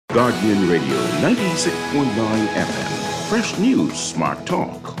Guardian Radio 96.9 FM. Fresh news, smart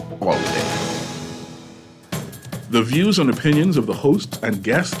talk, all day. The views and opinions of the hosts and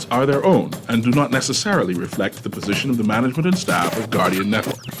guests are their own and do not necessarily reflect the position of the management and staff of Guardian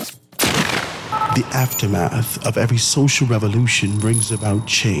Network. The aftermath of every social revolution brings about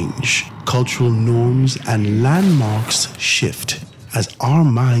change. Cultural norms and landmarks shift as our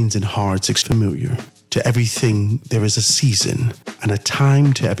minds and hearts are familiar. To everything there is a season and a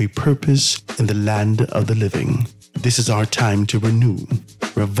time to every purpose in the land of the living. This is our time to renew,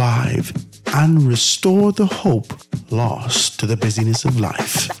 revive, and restore the hope lost to the busyness of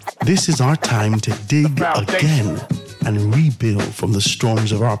life. This is our time to dig again and rebuild from the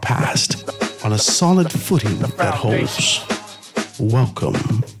storms of our past on a solid footing that holds.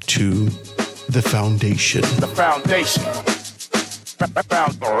 Welcome to The Foundation. The Foundation.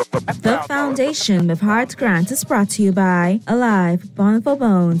 The Foundation with Hart Grant is brought to you by Alive, Bountiful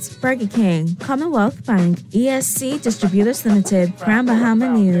Bones, Burger King, Commonwealth Bank, ESC Distributors Limited, Grand Bahama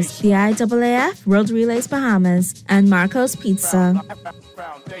News, the IAAF, World Relays Bahamas, and Marco's Pizza.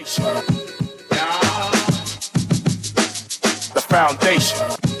 The Foundation.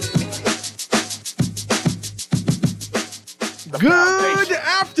 Good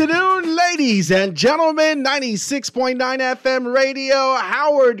afternoon, ladies and gentlemen. 96.9 FM radio,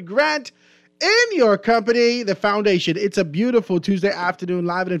 Howard Grant in your company, The Foundation. It's a beautiful Tuesday afternoon,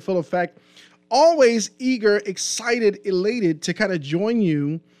 live and in full effect. Always eager, excited, elated to kind of join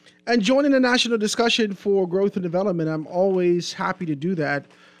you and join in the national discussion for growth and development. I'm always happy to do that.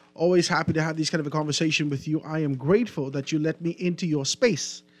 Always happy to have these kind of a conversation with you. I am grateful that you let me into your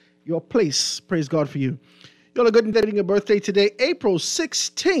space, your place. Praise God for you. You're a good and dating a birthday today, April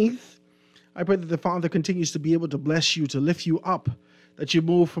 16th. I pray that the Father continues to be able to bless you, to lift you up, that you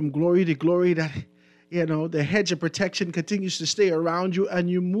move from glory to glory, that, the hedge of protection continues to stay around you, and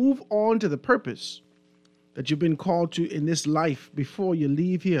you move on to the purpose that you've been called to in this life before you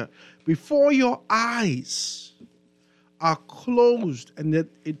leave here, before your eyes are closed and that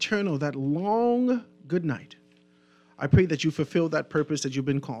eternal, that long good night. I pray that you fulfill that purpose that you've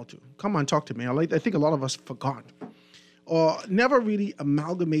been called to. Come on, talk to me. I think a lot of us forgot or never really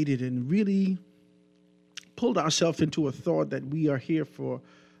amalgamated and really pulled ourselves into a thought that we are here for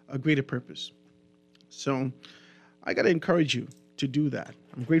a greater purpose. So I got to encourage you to do that.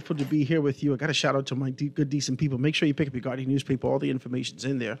 I'm grateful to be here with you. I got to shout out to my good, decent people. Make sure you pick up your Guardian newspaper. All the information's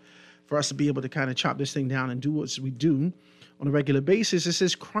in there for us to be able to kind of chop this thing down and do what we do on a regular basis. It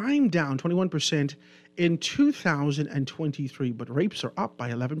says crime down 21% in 2023, but rapes are up by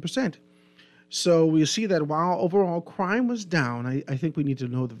 11%. So we see that while overall crime was down, I think we need to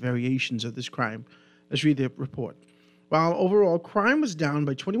know the variations of this crime. Let's read the report. While overall crime was down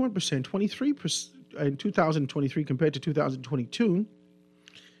by 21%, 23% in 2023 compared to 2022,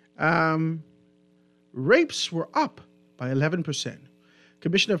 rapes were up by 11%.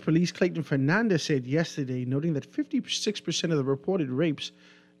 Commissioner of Police Clayton Fernandez said yesterday, noting that 56% of the reported rapes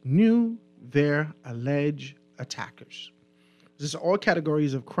knew their alleged attackers. This is all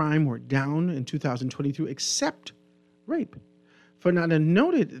categories of crime were down in 2022 except rape. Fernandez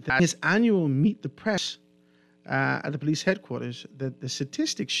noted that his annual Meet the Press at the police headquarters that the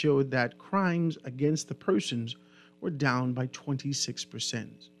statistics showed that crimes against the persons were down by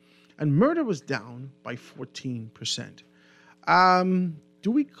 26%. And murder was down by 14%. Do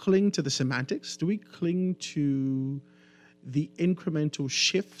we cling to the semantics? Do we cling to the incremental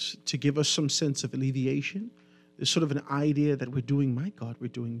shifts to give us some sense of alleviation? There's sort of an idea that we're doing, my God, we're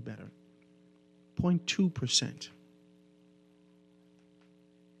doing better. 0.2%.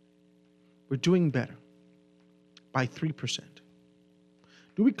 We're doing better by 3%.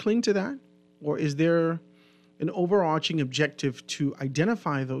 Do we cling to that? Or is there an overarching objective to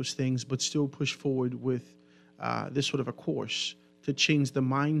identify those things but still push forward with this sort of a course to change the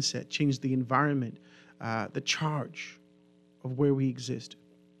mindset, change the environment, the charge of where we exist?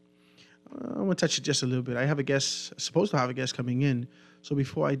 I want to touch it just a little bit. I have a guest, supposed to have a guest coming in. So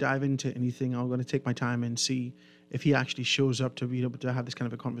before I dive into anything, I'm going to take my time and see if he actually shows up to be able to have this kind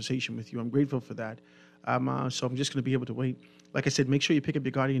of a conversation with you. I'm grateful for that. So I'm just going to be able to wait. Like I said, make sure you pick up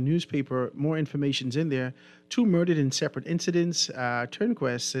your Guardian newspaper. More information's in there. 2 murdered in separate incidents.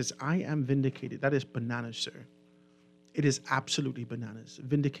 Turnquest says, I am vindicated. That is bananas, sir. It is absolutely bananas.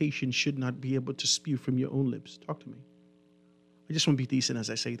 Vindication should not be able to spew from your own lips. Talk to me. I just want to be decent as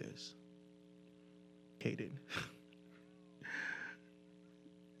I say this. You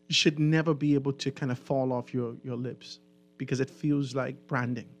should never be able to kind of fall off your lips because it feels like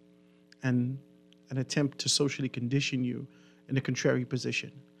branding and an attempt to socially condition you in a contrary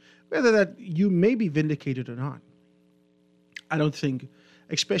position. Whether that you may be vindicated or not, I don't think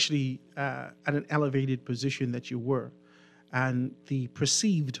especially at an elevated position that you were, and the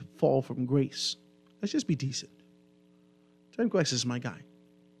perceived fall from grace. Let's just be decent. Trent Quest is my guy.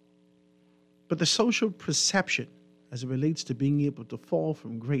 But the social perception as it relates to being able to fall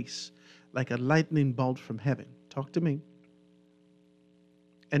from grace like a lightning bolt from heaven, talk to me,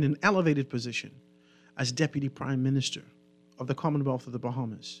 and an elevated position as Deputy Prime Minister of the Commonwealth of the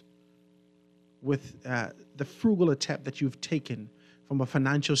Bahamas, with the frugal attempt that you've taken from a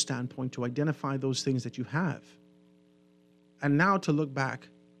financial standpoint to identify those things that you have, and now to look back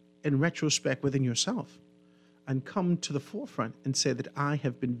in retrospect within yourself and come to the forefront and say that I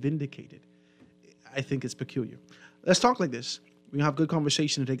have been vindicated. I think it's peculiar. Let's talk like this. We have good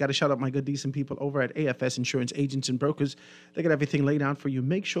conversation today. Got to shout out my good, decent people over at AFS Insurance Agents and Brokers. They got everything laid out for you.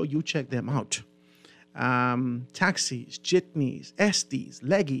 Make sure you check them out. Taxis, jitneys, SDs,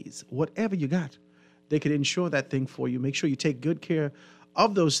 leggies, whatever you got, they can insure that thing for you. Make sure you take good care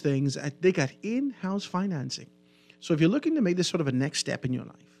of those things. They got in-house financing. So if you're looking to make this sort of a next step in your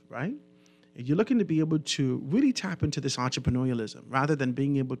life, right? If you're looking to be able to really tap into this entrepreneurialism rather than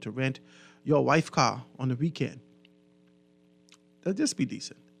being able to rent your wife's car on the weekend, they'll just be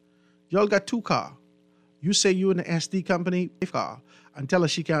decent. Y'all got 2 cars. You say you in the SD company, car, and tell her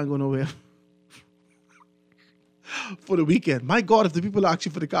she can't go nowhere for the weekend. My God, if the people ask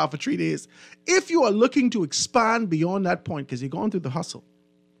you for the car for 3 days. If you are looking to expand beyond that point, because you're going through the hustle,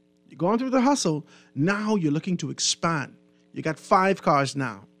 now you're looking to expand. You got 5 cars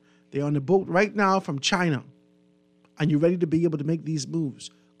now. They're on the boat right now from China, and you're ready to be able to make these moves.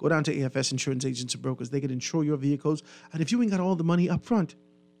 Go down to AFS Insurance Agents and Brokers. They can insure your vehicles. And if you ain't got all the money up front,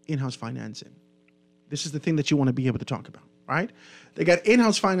 in-house financing. This is the thing that you want to be able to talk about, right? They got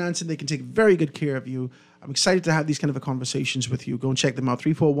in-house financing. They can take very good care of you. I'm excited to have these kind of conversations with you. Go and check them out.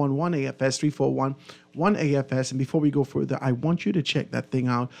 341-1AFS, 341-1AFS. And before we go further, I want you to check that thing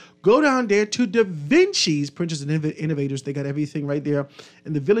out. Go down there to Da Vinci's Printers and Innovators. They got everything right there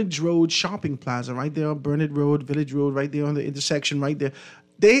in the Village Road Shopping Plaza, right there on Burnett Road, Village Road, right there on the intersection, right there.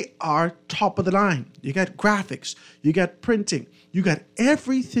 They are top of the line. You got graphics, you got printing, you got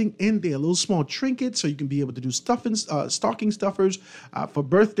everything in there. Little small trinkets so you can be able to do stocking stuffers for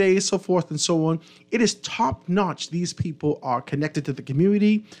birthdays, so forth and so on. It is top notch. These people are connected to the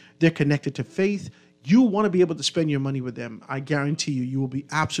community. They're connected to faith. You want to be able to spend your money with them. I guarantee you, you will be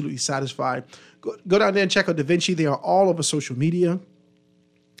absolutely satisfied. Go down there and check out Da Vinci. They are all over social media.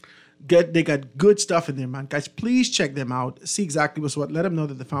 They got good stuff in there, man. Guys, please check them out. See exactly what's what. Let them know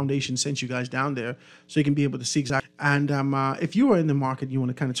that the foundation sent you guys down there so you can be able to see exactly. And if you are in the market, you want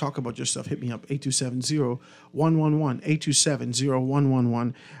to kind of talk about your stuff, hit me up, 827-0111,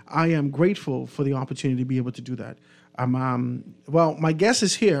 827-0111. I am grateful for the opportunity to be able to do that. Well, my guest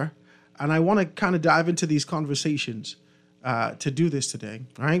is here, and I want to kind of dive into these conversations to do this today,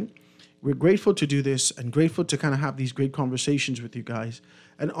 right? We're grateful to do this and grateful to kind of have these great conversations with you guys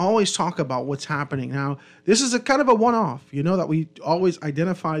and always talk about what's happening. Now, this is a kind of a one-off, you know, that we always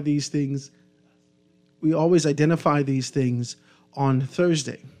identify these things. We always identify these things on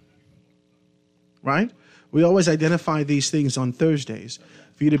Thursday, right? We always identify these things on Thursdays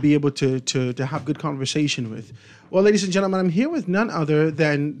for you to be able to have good conversation with. Well, ladies and gentlemen, I'm here with none other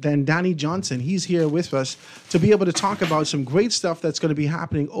than Danny Johnson. He's here with us to be able to talk about some great stuff that's going to be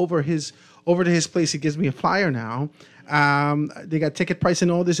happening over to his place. He gives me a flyer now. They got ticket price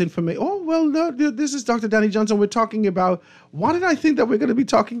and all this information. Oh, well, no, this is Dr. Danny Johnson. We're talking about, why did I think that we're going to be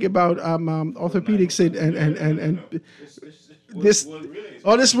talking about orthopedics and this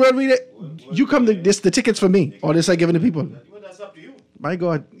world relay? You come to this, the tickets for me, or this I giving to people? Well, that's up to you. My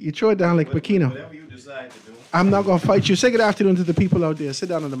God, you throw it down like Pekino. Whatever you decide to do. I'm not going to fight you. Say good afternoon to the people out there. Sit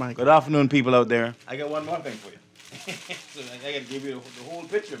down on the mic. Good afternoon, people out there. I got one more thing for you. So I got to give you the whole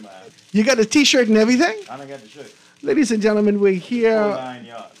picture, man. You got a T-shirt and everything? And I got the shirt. Ladies and gentlemen, we're here. 9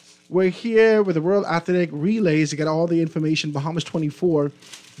 yards. We're here with the World Athletic Relays. You got all the information, Bahamas 24.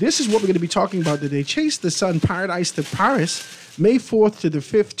 This is what we're going to be talking about today. Chase the Sun, Paradise to Paris, May 4th to the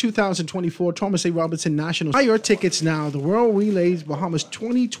 5th, 2024, Thomas A. Robinson National. Buy your tickets now, the World Relays Bahamas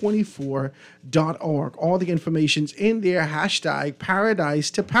 2024.org. All the information's in there, hashtag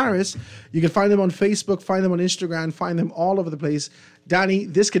Paradise to Paris. You can find them on Facebook, find them on Instagram, find them all over the place. Danny,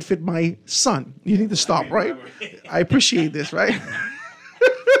 this could fit my son. You need to stop, right? I appreciate this, right?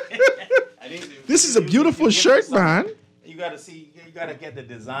 This is a beautiful shirt, man. You got to see, you got to get the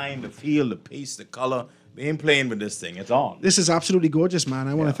design, the feel, the pace, the color. Being playing with this thing, it's on. This is absolutely gorgeous, man.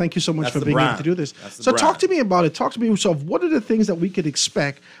 I want to thank you so much That's for being able to do this. So talk to me about it. Talk to me yourself. What are the things that we could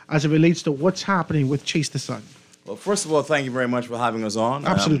expect as it relates to what's happening with Chase the Sun? Well, first of all, thank you very much for having us on.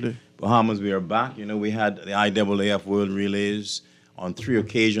 Absolutely. Bahamas, we are back. You know, we had the IAAF World Relays On 3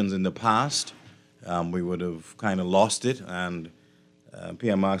 occasions in the past, we would have kind of lost it, and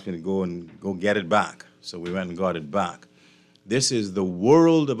PM asked me to go get it back. So we went and got it back. This is the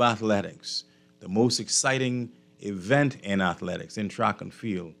world of athletics, the most exciting event in athletics, in track and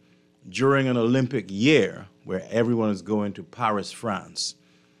field, during an Olympic year where everyone is going to Paris, France.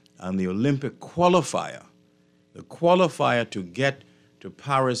 And the Olympic qualifier, the qualifier to get to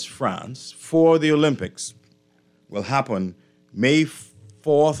Paris, France for the Olympics will happen May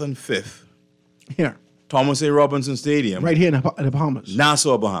 4th and 5th. Here. Thomas A. Robinson Stadium. Right here in the Bahamas.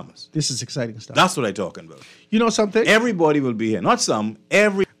 Nassau, Bahamas. This is exciting stuff. That's what I'm talking about. You know something? Everybody will be here. Not some,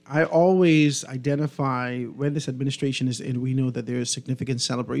 every. I always identify when this administration is in, we know that there is significant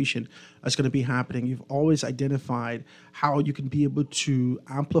celebration that's going to be happening. You've always identified how you can be able to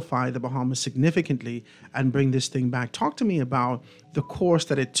amplify the Bahamas significantly and bring this thing back. Talk to me about the course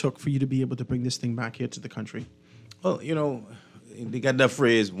that it took for you to be able to bring this thing back here to the country. Well, you know, they got that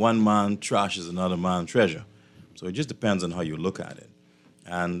phrase, one man trash is another man's treasure. So it just depends on how you look at it.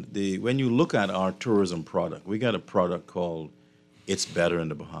 And when you look at our tourism product, we got a product called It's Better in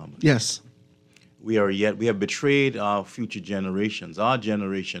the Bahamas. Yes. We have betrayed our future generations. Our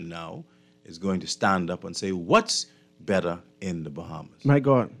generation now is going to stand up and say, what's better in the Bahamas? My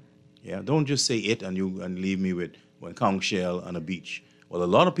God. Yeah, don't just say it and leave me with one conch shell and a beach. Well, a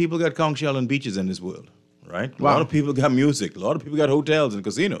lot of people got conch shell and beaches in this world, right? Wow. A lot of people got music. A lot of people got hotels and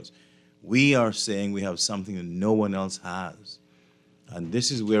casinos. We are saying we have something that no one else has. And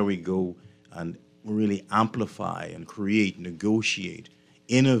this is where we go and really amplify and create, negotiate,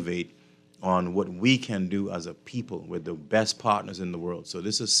 innovate on what we can do as a people with the best partners in the world. So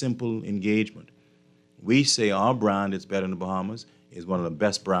this is a simple engagement. We say our brand, It's Better in the Bahamas, is one of the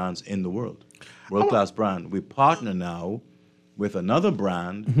best brands in the world, world-class brand. We partner now with another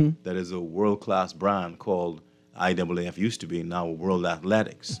brand that is a world-class brand called IAAF, used to be, now World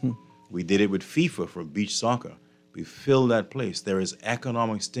Athletics. We did it with FIFA for beach soccer. We filled that place. There is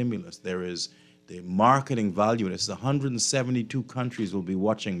economic stimulus. There is the marketing value. It's 172 countries will be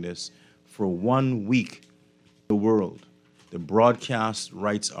watching this for 1 week. The world. The broadcast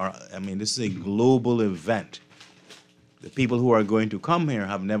rights are, this is a global event. The people who are going to come here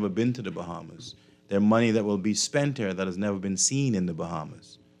have never been to the Bahamas. Their money that will be spent here that has never been seen in the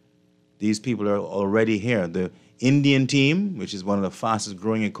Bahamas. These people are already here. The Indian team, which is one of the fastest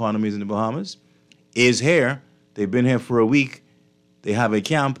growing economies in the Bahamas, is here. They've been here for a week. They have a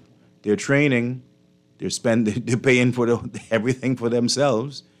camp. They're training. They're paying for everything for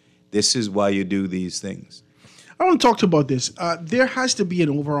themselves. This is why you do these things. I want to talk about this. There has to be an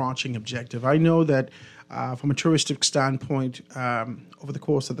overarching objective. I know that from a touristic standpoint, over the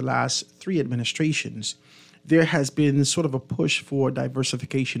course of the last 3 administrations, there has been sort of a push for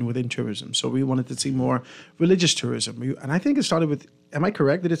diversification within tourism. So we wanted to see more religious tourism. And I think it started with, am I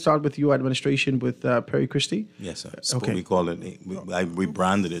correct? Did it start with your administration with Perry Christie? Yes, sir. Okay. We call it, we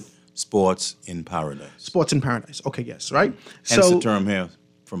branded it Sports in Paradise. Sports in Paradise. Okay, yes, right? Hence the term here,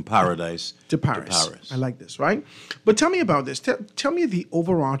 from paradise to Paris. I like this, right? But tell me about this. Tell me the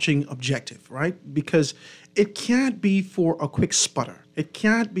overarching objective, right? Because it can't be for a quick sputter. It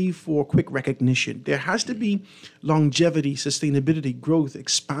can't be for quick recognition. There has to be longevity, sustainability, growth,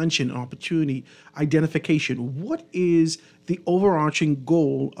 expansion, opportunity, identification. What is the overarching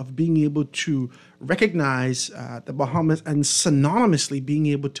goal of being able to recognize the Bahamas and synonymously being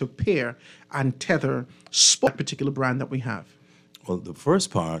able to pair and tether sport, particular brand that we have? Well, the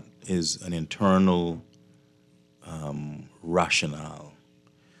first part is an internal rationale.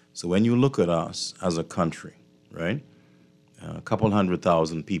 So when you look at us as a country, right, a couple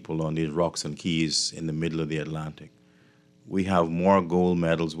 100,000 people on these rocks and keys in the middle of the Atlantic, we have more gold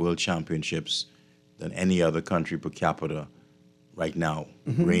medals, world championships, than any other country per capita right now,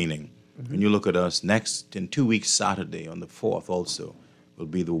 reigning. When you look at us, next, in 2 weeks, Saturday, on the 4th also, will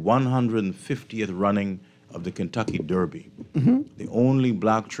be the 150th running of the Kentucky Derby. The only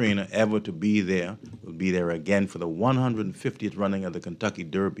black trainer ever to be there will be there again for the 150th running of the Kentucky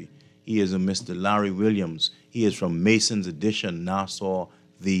Derby. He is a Mr. Larry Williams. He is from Mason's Edition, Nassau,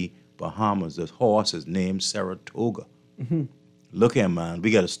 the Bahamas. The horse is named Saratoga. Look here, man. We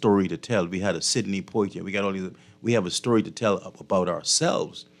got a story to tell. We had a Sidney Poitier. We got all these. We have a story to tell about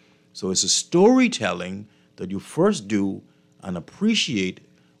ourselves. So it's a storytelling that you first do and appreciate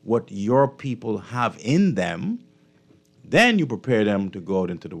what your people have in them. Then you prepare them to go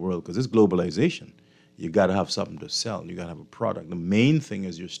out into the world, because it's globalization. You got to have something to sell. You got to have a product. The main thing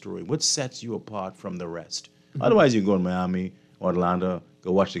is your story. What sets you apart from the rest? Otherwise, you go in Miami or Atlanta,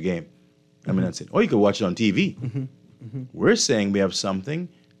 go watch the game. That's it. Or you could watch it on TV. We're saying we have something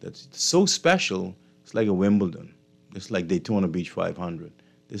that's so special, it's like a Wimbledon. It's like Daytona Beach 500.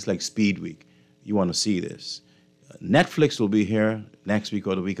 It's like Speed Week. You want to see this. Netflix will be here next week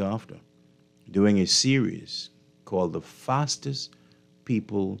or the week after doing a series called The Fastest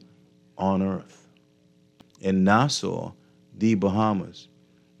People on Earth in Nassau, the Bahamas.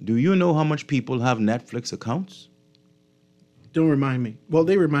 Do you know how much people have Netflix accounts? Don't remind me. Well,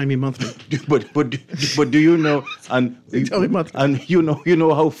 they remind me monthly. but do you know? And They tell me monthly. And you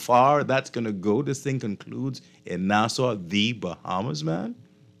know how far that's gonna go. This thing concludes in Nassau, the Bahamas, man.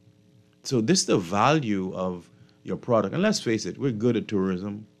 So this is the value of your product. And let's face it, we're good at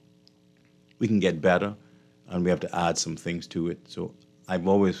tourism. We can get better, and we have to add some things to it. So I've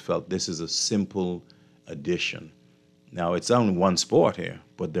always felt this is a simple addition. Now it's on one sport here,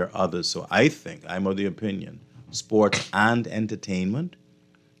 but there are others. So I think I'm of the opinion, sports and entertainment,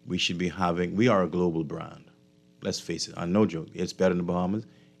 we are a global brand. Let's face it, no joke, It's Better in the Bahamas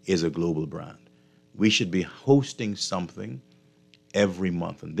is a global brand. We should be hosting something every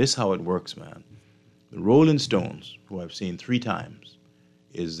month. And this is how it works, man. The Rolling Stones, who I've seen 3 times,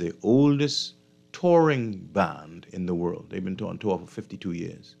 is the oldest touring band in the world. They've been on tour for 52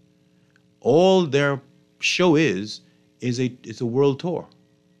 years. All their show is a world tour.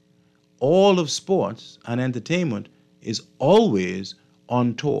 All of sports and entertainment is always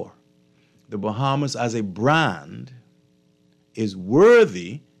on tour. The Bahamas as a brand is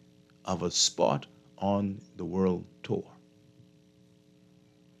worthy of a spot on the world tour.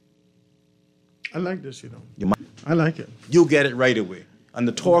 I like this, I like it. You get it right away. And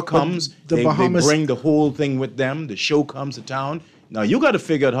the tour comes, they bring the whole thing with them, the show comes to town. Now you got to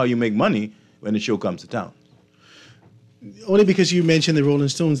figure out how you make money when the show comes to town. Only because you mentioned the Rolling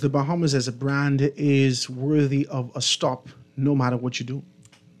Stones, the Bahamas as a brand is worthy of a stop no matter what you do.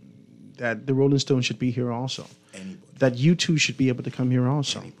 That the Rolling Stones should be here also. Anybody. That you two should be able to come here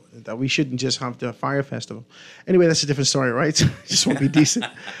also. That we shouldn't just have the Fire Festival. Anyway, that's a different story, right? Just want to be decent.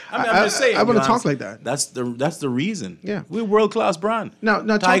 I'm just saying. I want to talk like that. That's the reason. Yeah. We're a world-class brand. Now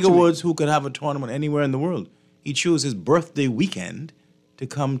Tiger Woods, who could have a tournament anywhere in the world, he chose his birthday weekend to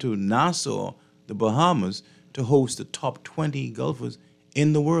come to Nassau, the Bahamas, to host the top 20 golfers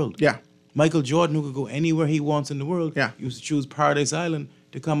in the world. Yeah. Michael Jordan, who could go anywhere he wants in the world, Yeah. used to choose Paradise Island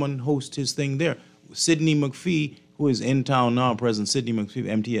to come and host his thing there. Sidney McPhee, who is in town now, President Sidney McPhee,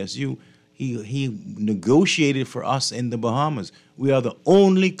 MTSU, he negotiated for us in the Bahamas. We are the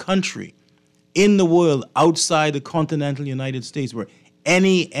only country in the world outside the continental United States where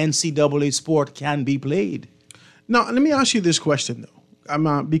any NCAA sport can be played. Now, let me ask you this question, though.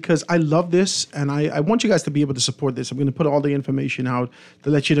 Because I love this, and I want you guys to be able to support this. I'm going to put all the information out to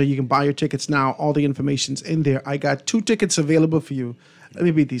let you know you can buy your tickets now. All the information's in there. I got 2 tickets available for you. Let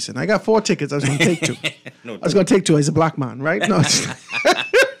me be decent. I got 4 tickets. I was going to take 2. I was going to take 2 as a black man, right? No.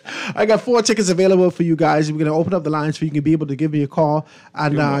 I got 4 tickets available for you guys. We're going to open up the lines for you can be able to give me a call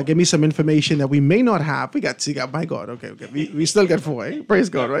and give me some information that we may not have. We got my God, okay. We still got 4, eh? Praise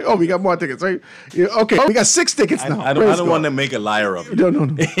God, right? Oh, we got more tickets, right? Yeah, okay, we got 6 tickets now. I don't want to make a liar of you. No.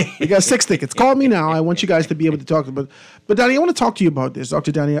 We got 6 tickets. Call me now. I want you guys to be able to talk about. But Danny, I want to talk to you about this,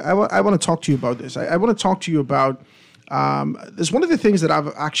 Dr. Danny. I want to talk to you about this. I want to talk to you about. There's one of the things that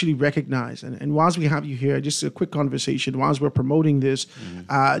I've actually recognized, and whilst we have you here, just a quick conversation, whilst we're promoting this,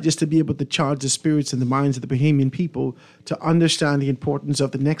 just to be able to charge the spirits and the minds of the Bahamian people to understand the importance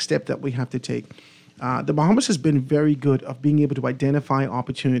of the next step that we have to take. The Bahamas has been very good of being able to identify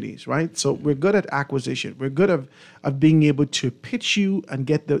opportunities, right? So we're good at acquisition. We're good of being able to pitch you and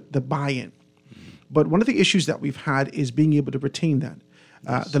get the buy-in. But one of the issues that we've had is being able to retain that.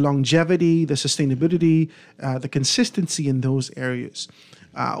 The longevity, the sustainability, the consistency in those areas.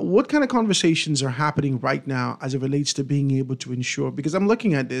 What kind of conversations are happening right now as it relates to being able to ensure? Because I'm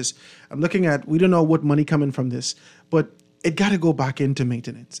looking at this, we don't know what money coming from this, but it got to go back into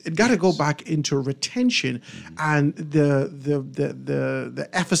maintenance. It got to go back into retention and the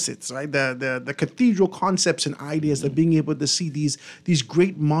epithets, right? The cathedral concepts and ideas of being able to see these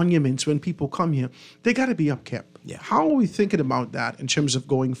great monuments when people come here. They got to be upkept. Yeah. How are we thinking about that in terms of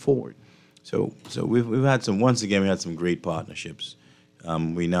going forward? So we've had we had some great partnerships.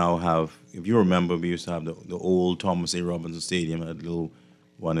 We now have, if you remember, we used to have the old Thomas A. Robinson Stadium, that little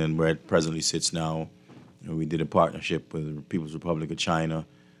one in where it presently sits now. We did a partnership with the People's Republic of China.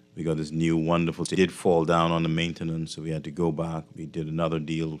 We got this new wonderful. It did fall down on the maintenance, so we had to go back. We did another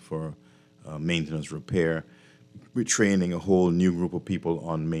deal for maintenance repair. We're training a whole new group of people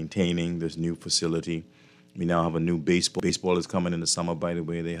on maintaining this new facility. We now have a new baseball. Baseball is coming in the summer, by the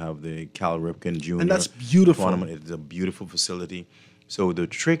way. They have the Cal Ripken Jr. And that's beautiful. Tournament. It's a beautiful facility. So the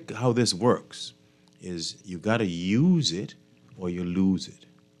trick, how this works, is you got to use it or you lose it.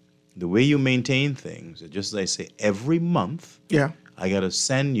 the way you maintain things, just as I say, every month, Yeah. I got to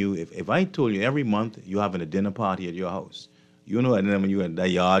send you, if I told you every month you're having a dinner party at your house, you know, and then when you got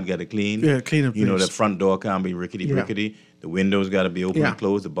that yard got to clean. Yeah, clean up You know, things. the front door can't be rickety. The windows got to be open Yeah. and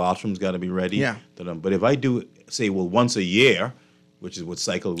closed. The bathroom's got to be ready. Yeah. But if I do, say, well, once a year, which is what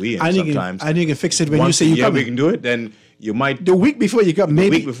cycle we in I think sometimes. you can fix it when you once say a you year come. we can do it, then you might The week before you come, the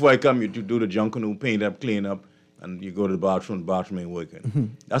maybe. week before I come, you do the junk and paint up, clean up, and you go to the bathroom ain't working. Mm-hmm.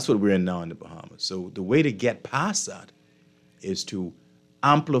 That's what we're in now in the Bahamas. So the way to get past that is to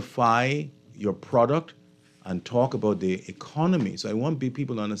amplify your product and talk about the economy. So I want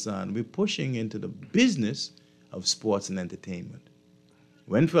people to understand we're pushing into the business of sports and entertainment.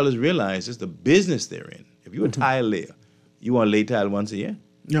 When fellas realize it's the business they're in. If you're a tile layer, you want to lay tile once a year?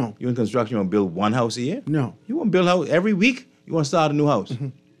 No. You in construction, you want to build one house a year? No. You want to build a house every week? You want to start a new house?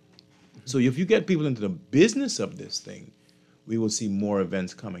 So if you get people into the business of this thing, we will see more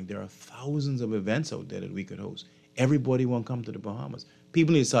events coming. There are thousands of events out there that we could host. Everybody won't come to the Bahamas.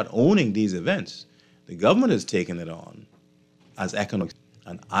 People need to start owning these events. The government has taken it on as economic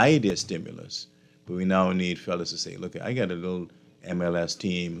and idea stimulus, but we now need fellas to say, look, I got a little MLS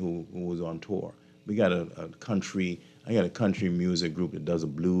team who was on tour. We got I got a country music group that does a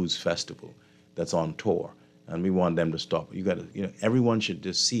blues festival that's on tour, and we want them to stop. Everyone should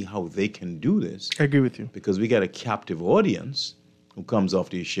just see how they can do this. I agree with you. Because we got a captive audience who comes off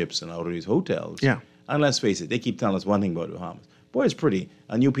these ships and out of these hotels. Yeah. And let's face it, they keep telling us one thing about the Bahamas. Boy, it's pretty,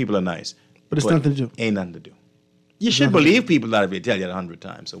 and you people are nice. But it's nothing to do. Ain't nothing to do. You should believe people that if they tell you 100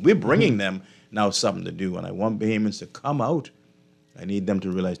 times. So we're bringing them now something to do, and I want Bahamians to come out. I need them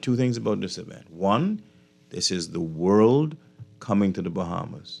to realize two things about this event. One, this is the world coming to the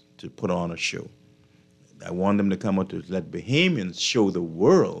Bahamas to put on a show. I want them to come out to let Bahamians show the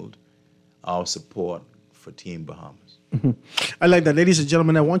world our support for Team Bahamas. I like that. Ladies and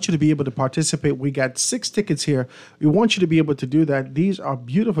gentlemen, I want you to be able to participate. We got 6 tickets here. We want you to be able to do that. These are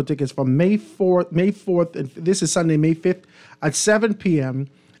beautiful tickets from May 4th, and this is Sunday, May 5th at 7 p.m.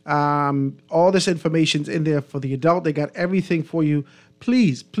 All this information's in there for the adult. They got everything for you.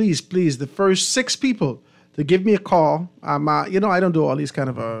 Please, please, please, the first 6 people to give me a call. I don't do all these kind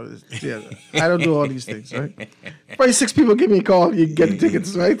of, I don't do all these things, right? First 6 people give me a call, you get the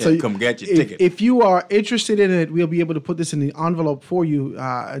tickets, right? Yeah, come get your ticket. If you are interested in it, we'll be able to put this in the envelope for you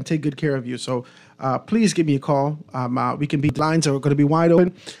and take good care of you. So please give me a call. The lines are going to be wide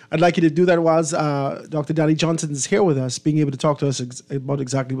open. I'd like you to do that while Dr. Danny Johnson is here with us, being able to talk to us about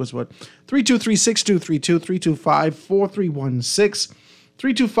exactly what's what. 323-6232, 325-4316.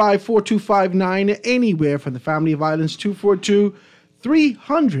 325-4259, anywhere from the Family Violence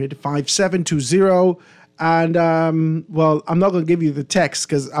 242-300-5720. And, I'm not going to give you the text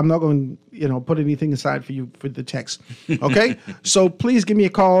because I'm not going to, put anything aside for you for the text. Okay? So please give me a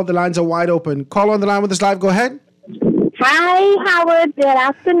call. The lines are wide open. Call on the line with us live. Go ahead. Hi, Howard. Good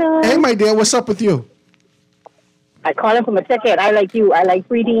afternoon. Hey, my dear. What's up with you? I call him from a ticket. I like you. I like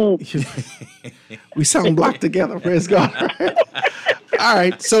reading. We sound black together. Praise God. All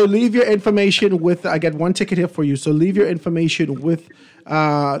right. So leave your information with, I got 1 ticket here for you. So leave your information with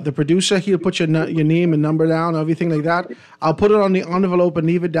the producer. He'll put your name and number down, everything like that. I'll put it on the envelope and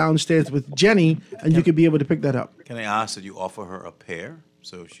leave it downstairs with Jenny, and you can be able to pick that up. Can I ask that you offer her a pair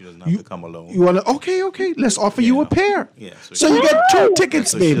so she doesn't have to come alone? You want to? Okay. Let's offer you a pair. Yeah. So you get 2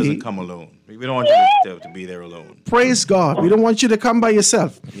 tickets, so she baby. doesn't come alone. We don't want you to be there alone. Praise God. We don't want you to come by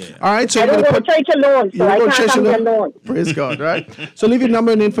yourself. Yeah. All right. So I don't go to church alone, so I can't come here alone. Praise God. Right. So leave your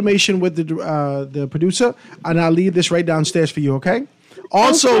number and information with the producer, and I'll leave this right downstairs for you. Okay.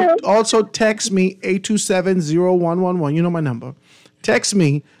 Also text me 827-0111. You know my number. Text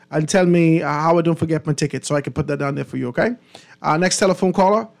me and tell me how I don't forget my ticket, so I can put that down there for you. Okay. Next telephone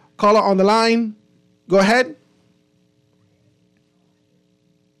caller. Caller on the line. Go ahead.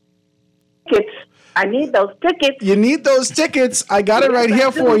 I need those tickets. You need those tickets. I got it right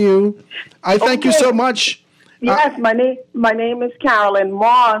here for you. I thank you so much. Yes, my name is Carolyn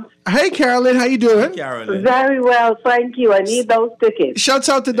Moss. Hey, Carolyn, how you doing? Carolyn. Very well, thank you. I need those tickets. Shouts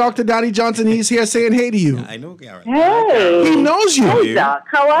out to Dr. Donnie Johnson. He's here saying hey to you. I know Carolyn. Hey. He knows you. Hey, Doc.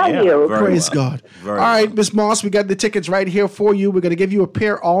 How are you? very Praise well. God. Very All right, well. Miss Moss, we got the tickets right here for you. We're going to give you a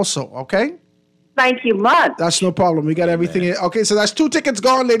pair also, okay? Thank you much. That's no problem. We got everything here. Okay, so that's 2 tickets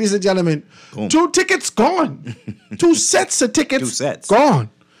gone, ladies and gentlemen. Boom. 2 tickets gone. 2 sets of tickets 2 sets. gone.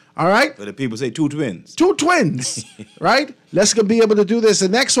 All right? But the people say 2 twins. 2 twins, right? Let's be able to do this. The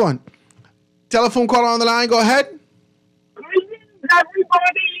next one. Telephone caller on the line. Go ahead. Greetings,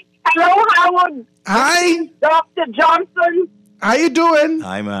 everybody. Hello, Howard. Hi. Dr. Johnson. How you doing?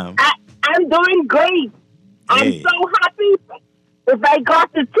 Hi, ma'am. I'm doing great. I'm Hey. so happy. If I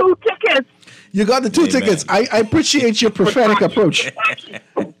got the 2 tickets. You got the 2 Amen. tickets. I appreciate your prophetic approach.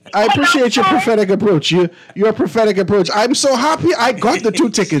 I appreciate your prophetic approach. Your prophetic approach. I'm so happy I got the 2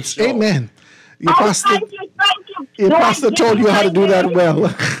 tickets. Amen. Your pastor, Thank you. your No, I pastor give told you how to do that my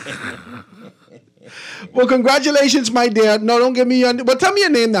well. Well, congratulations, my dear. No, don't give me your. But tell me your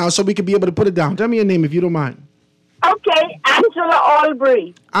name now, so we can be able to put it down. Tell me your name if you don't mind. Okay, Angela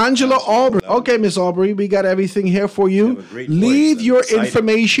Albury. Angela Aubrey. Okay, Miss Aubrey, we got everything here for you. You have a great voice. Leave I'm your excited.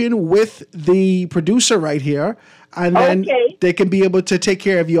 information with the producer right here, and then Okay. they can be able to take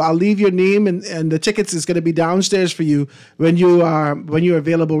care of you. I'll leave your name, and the tickets is going to be downstairs for you when you're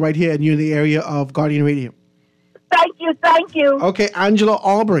available right here and you're in the area of Guardian Radio. Thank you. Okay, Angela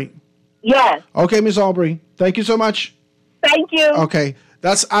Aubrey. Yes, Okay, Miss Aubrey. Thank you so much. thank you. Okay,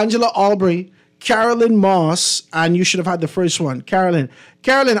 that's Angela Aubrey, Carolyn Moss, and you should have had the first one, Carolyn.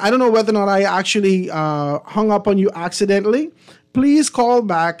 Carolyn, I don't know whether or not I actually hung up on you accidentally. Please call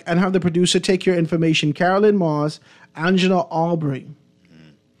back and have the producer take your information. Carolyn Moss, Angela Aubrey.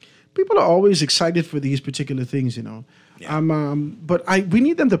 People are always excited for these particular things, you know. Yeah. But we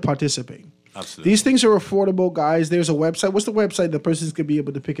need them to participate. Absolutely. These things are affordable, guys. There's a website. What's the website the persons could be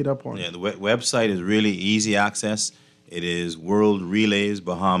able to pick it up on? Yeah, the website is really easy access. It is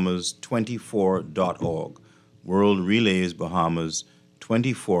worldrelaysbahamas24.org.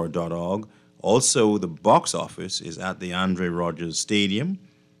 Worldrelaysbahamas24.org. Also, the box office is at the Andre Rogers Stadium.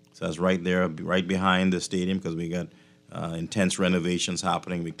 So that's right there, right behind the stadium, because we got intense renovations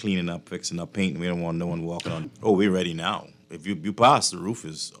happening. We're cleaning up, fixing up, painting. We don't want no one walking on. Oh, we're ready now. If you pass, the roof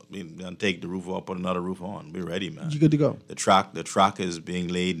is, then take the roof off, put another roof on. We're ready, man. You good to go? The track is being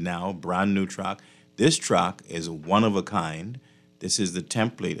laid now, brand new track. This track is one of a kind. This is the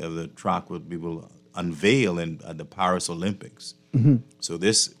template of the track that we will unveil at the Paris Olympics. So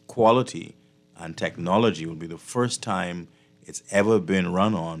this quality and technology will be the first time it's ever been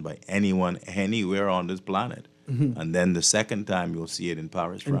run on by anyone anywhere on this planet. And then the second time you'll see it in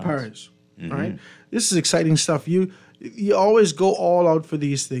Paris, In France. Paris, right? This is exciting stuff. You always go all out for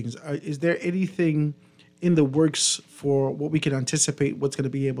these things. Is there anything in the works for what we can anticipate what's going to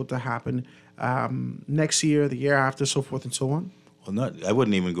be able to happen next year, the year after, so forth and so on? Well, I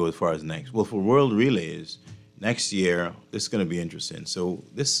wouldn't even go as far as next. Well, for World Relays, next year, this is going to be interesting. So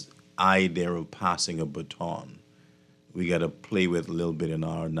this idea of passing a baton, we got to play with a little bit in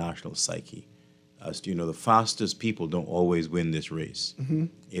our national psyche. As you know, the fastest people don't always win this race.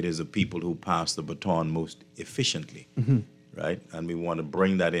 It is the people who pass the baton most efficiently, right? And we want to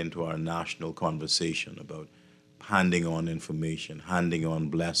bring that into our national conversation about handing on information, handing on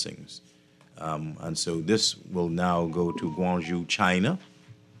blessings. And so this will now go to Guangzhou, China,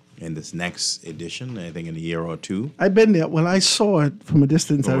 in this next edition, I think in a year or two. I've been there. When I saw it from a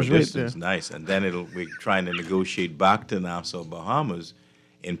distance, I From a was right distance, there. nice. And then we're trying to negotiate back to Nassau, Bahamas,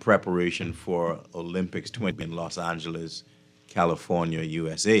 in preparation for Olympics 20 in Los Angeles, California,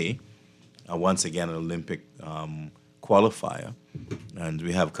 USA. Once again, an Olympic qualifier. And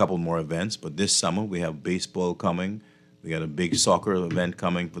we have a couple more events, but this summer we have baseball coming. We got a big soccer event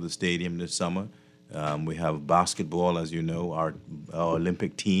coming for the stadium this summer. We have basketball, as you know. Our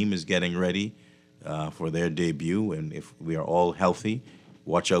Olympic team is getting ready for their debut, and if we are all healthy,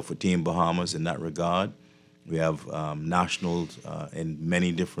 watch out for Team Bahamas in that regard. We have nationals in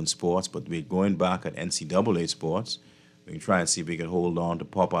many different sports, but we're going back at NCAA sports. We can try and see if we can hold on to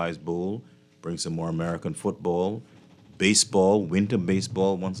Popeye's Bowl, bring some more American football, baseball, winter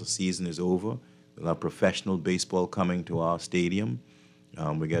baseball once the season is over. We'll have professional baseball coming to our stadium.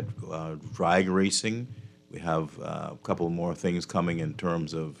 We get drag racing. We have a couple more things coming in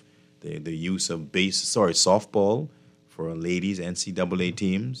terms of the use of softball for ladies NCAA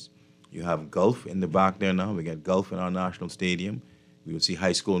teams. You have golf in the back there now. We got golf in our national stadium. We will see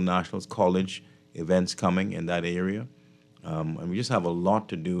high school nationals, college events coming in that area. And we just have a lot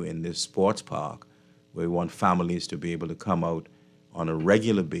to do in this sports park where we want families to be able to come out on a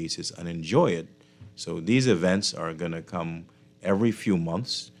regular basis and enjoy it. So these events are going to come every few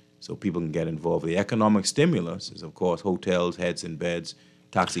months so people can get involved. The economic stimulus is, of course, hotels, heads and beds,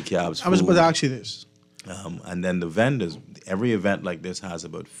 taxi cabs, I was about food. to ask you this. And then the vendors, every event like this has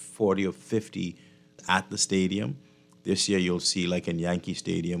about 40 or 50 at the stadium. This year you'll see, like in Yankee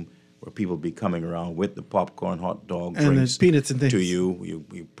Stadium, where people be coming around with the popcorn, hot dog, And drinks the peanuts and things. to you.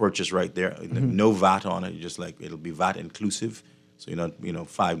 You purchase right there. No VAT on it. Just like it'll be VAT inclusive. So you're not,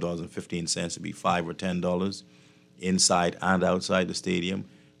 $5.15. It'll be $5 or $10 inside and outside the stadium.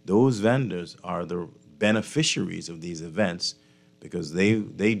 Those vendors are the beneficiaries of these events because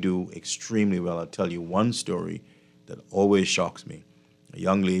they do extremely well. I'll tell you one story that always shocks me. A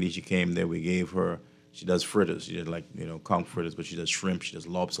young lady, she came there, we gave her She does fritters. She did conch fritters, but she does shrimp. She does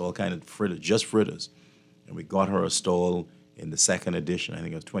lobster, all kind of fritters, just fritters. And we got her a stall in the second edition. I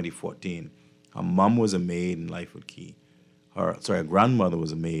think it was 2014. Her mom was a maid in Lightfoot Key. Her grandmother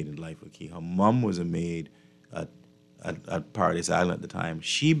was a maid in Lightfoot Key. Her mom was a maid at Paradise Island at the time.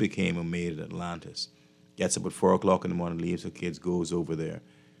 She became a maid at Atlantis. Gets up at 4 o'clock in the morning, leaves her kids, goes over there.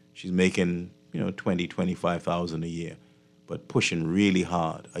 She's making, 20, 25,000 a year, but pushing really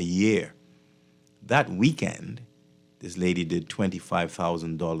hard a year. That weekend, this lady did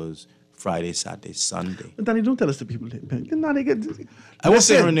 $25,000 Friday, Saturday, Sunday. But Danny, don't tell us the people did. I won't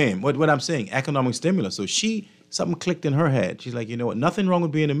say her name. What I'm saying, economic stimulus. So something clicked in her head. She's like, you know what, nothing wrong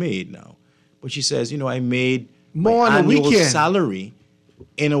with being a maid now. But she says, I made more my on a annual weekend salary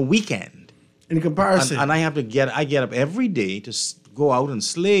in a weekend. In comparison. And I get up every day to go out and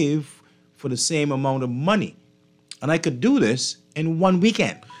slave for the same amount of money. And I could do this in one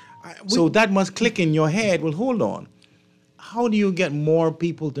weekend. So that must click in your head. Well, hold on. How do you get more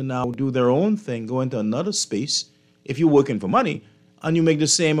people to now do their own thing, go into another space, if you're working for money, and you make the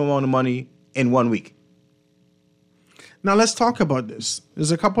same amount of money in 1 week? Now, let's talk about this.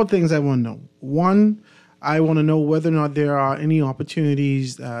 There's a couple of things I want to know. One, I want to know whether or not there are any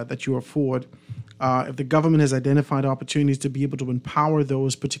opportunities that you afford. If the government has identified opportunities to be able to empower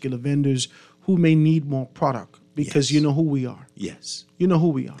those particular vendors who may need more product, because Yes. you know who we are. Yes. You know who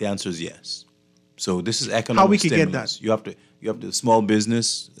we are. The answer is yes. So this is economic How we could get stimulus. that? You have the small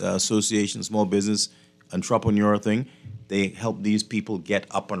business association, small business entrepreneur thing. They help these people get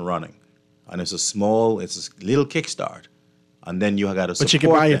up and running, and it's a little kickstart, and then you got to support But you can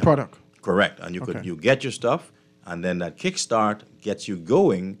buy your them. product. Correct, and Okay. you get your stuff, and then that kickstart gets you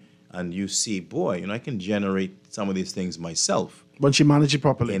going, and you see, boy, I can generate some of these things myself Once you manage it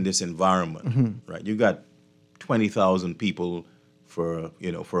properly. in this environment, right? You got 20,000 people for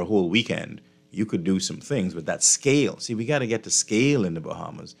a whole weekend. You could do some things with that scale. See, we got to get to scale in the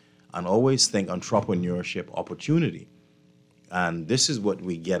Bahamas and always think entrepreneurship opportunity. And this is what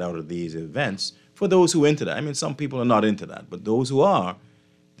we get out of these events for those who are into that. I mean, some people are not into that, but those who are,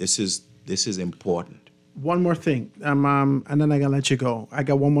 this is important. One more thing, and then I gotta let you go. I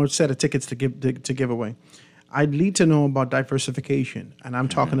got one more set of tickets to give away. I'd need to know about diversification, and I'm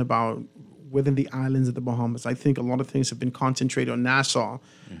talking about within the islands of the Bahamas. I think a lot of things have been concentrated on Nassau,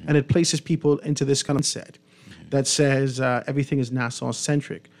 and it places people into this kind of set that says everything is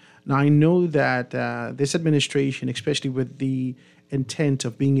Nassau-centric. Now, I know that this administration, especially with the intent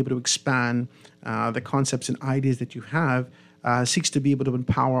of being able to expand the concepts and ideas that you have, seeks to be able to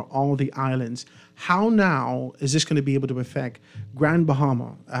empower all the islands. How now is this going to be able to affect Grand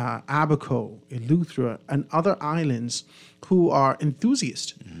Bahama, Abaco, Eleuthera, and other islands who are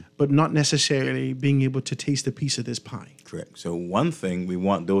enthusiasts, but not necessarily being able to taste a piece of this pie? Correct. So one thing, we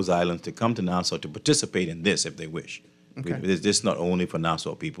want those islands to come to Nassau to participate in this if they wish. Okay. This is not only for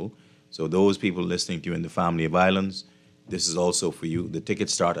Nassau people. So those people listening to you in the family of islands, this is also for you. The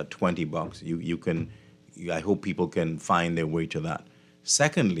tickets start at $20. You can. I hope people can find their way to that.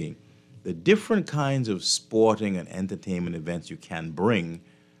 Secondly, the different kinds of sporting and entertainment events you can bring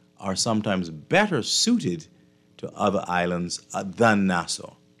are sometimes better suited to other islands than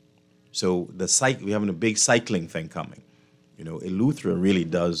Nassau. So we're having a big cycling thing coming. Eleuthera really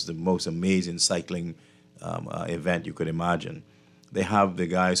does the most amazing cycling event you could imagine. They have the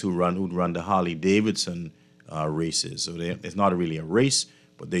guys who'd run the Harley Davidson races. So it's not really a race,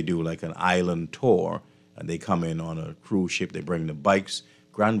 but they do like an island tour, and they come in on a cruise ship. They bring the bikes.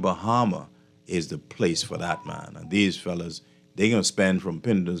 Grand Bahama is the place for that, man. And these fellas, they're going to spend from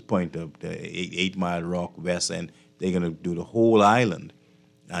Pinder's Point to the 8 Mile Rock, West End. They're going to do the whole island,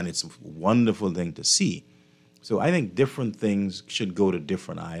 and it's a wonderful thing to see. So I think different things should go to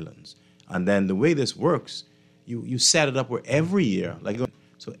different islands. And then the way this works, you set it up where every year,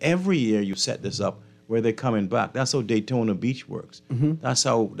 every year you set this up where they're coming back. That's how Daytona Beach works. That's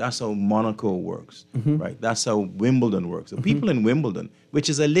how Monaco works, right? That's how Wimbledon works. The people in Wimbledon, which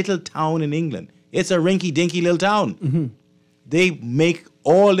is a little town in England, it's a rinky-dinky little town. They make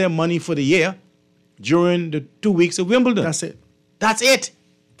all their money for the year during the 2 weeks of Wimbledon. That's it. That's it.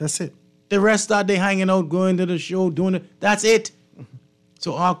 That's it. The rest are they hanging out, going to the show, doing it. That's it.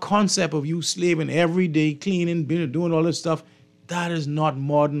 So our concept of you slaving every day, cleaning, doing all this stuff, that is not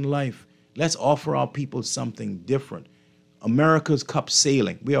modern life. Let's offer our people something different. America's Cup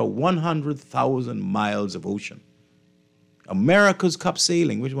sailing. We are 100,000 miles of ocean. America's Cup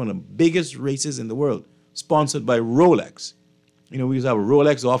sailing, which is one of the biggest races in the world, sponsored by Rolex. We used to have a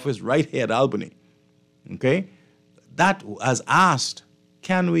Rolex office right here at Albany. Okay? That has asked,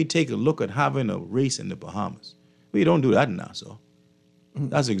 can we take a look at having a race in the Bahamas? We don't do that in Nassau.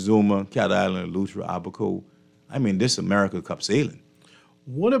 That's Exuma, Cat Island, Eleuthera, Abaco. I mean, this America Cup sailing.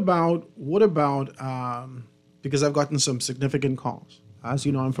 What about because I've gotten some significant calls. As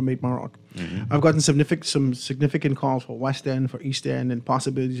you know, I'm from 8 Mile Rock. I've gotten some significant calls for West End, for East End, and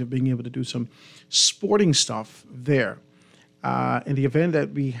possibilities of being able to do some sporting stuff there. In the event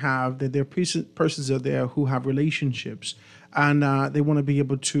that we have, that there are persons out there who have relationships and they want to be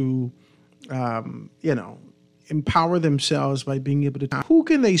able to, empower themselves by being able to. Who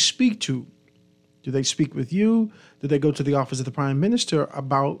can they speak to? Do they speak with you? Do they go to the office of the Prime Minister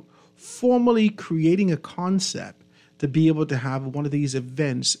about formally creating a concept to be able to have one of these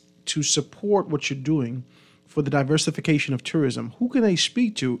events to support what you're doing for the diversification of tourism? Who can they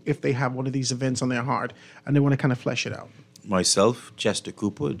speak to if they have one of these events on their heart and they want to kind of flesh it out? Myself, Chester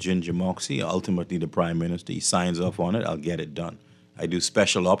Cooper, Ginger Moxie, ultimately the Prime Minister. He signs off on it, I'll get it done. I do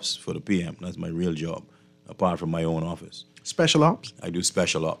special ops for the PM. That's my real job, apart from my own office. Special ops? I do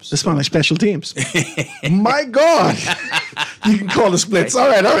special ops. This sounds like special teams. My God. You can call the splits. All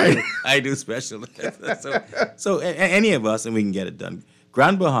right. I do special. So any of us, and we can get it done.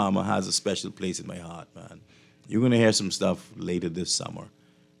 Grand Bahama has a special place in my heart, man. You're going to hear some stuff later this summer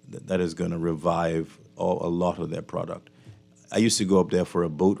that is going to revive a lot of their product. I used to go up there for a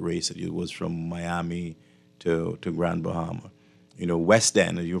boat race. It was from Miami to Grand Bahama. You know, West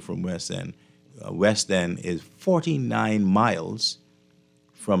End, you're from West End. West End is 49 miles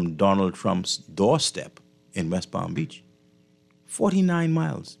from Donald Trump's doorstep in West Palm Beach. 49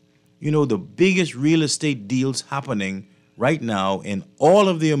 miles. You know, the biggest real estate deals happening right now in all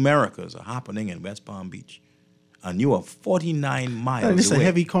of the Americas are happening in West Palm Beach. And you are 49 miles away. This is a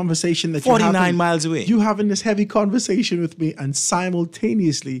heavy conversation that 49 miles away. You having this heavy conversation with me, and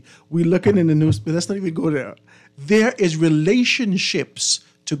simultaneously we're looking in the news, but let's not even go there. There is relationships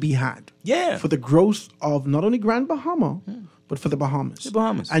to be had. Yeah. For the growth of not only Grand Bahama, but for the Bahamas. The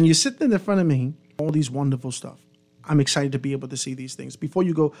Bahamas. And you're sitting in front of me, all these wonderful stuff. I'm excited to be able to see these things. Before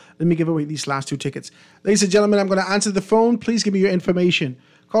you go, let me give away these last 2 tickets. Ladies and gentlemen, I'm going to answer the phone. Please give me your information.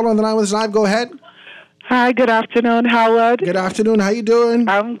 Call on the line with us live. Go ahead. Hi, good afternoon, Howard. Good afternoon. How you doing?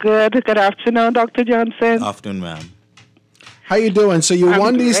 I'm good. Good afternoon, Dr. Johnson. Afternoon, ma'am. How you doing? So you I'm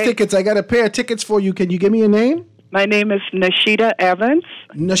won these great. tickets. I got a pair of tickets for you. Can you give me a name? My name is Nashida Evans.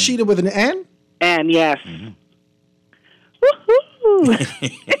 Nashida with an N? And yes.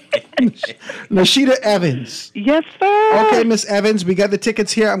 Nashida Evans. Yes, sir. Okay, Miss Evans, we got the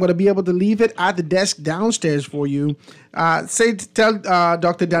tickets here. I'm going to be able to leave it at the desk downstairs for you. Tell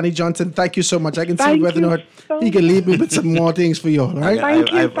Dr. Danny Johnson, thank you so much. I can see Thank whether or you not so he can leave me with some more things for you, all right?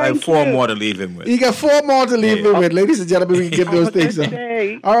 Thank you, I have 4 more to leave him with. You got 4 more to leave me with. Ladies and gentlemen, we can give those things up.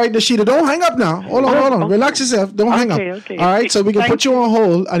 day. All right, Nashida, don't hang up now. Hold on. Relax yourself. Don't hang up. Okay. All right, so we can Thank put you on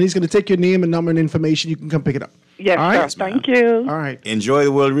hold, and he's going to take your name and number and information. You can come pick it up. Yes, all right? sir. Thank you. All right. Enjoy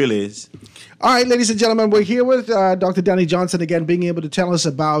the World Relays. All right, ladies and gentlemen, we're here with Dr. Danny Johnson again, being able to tell us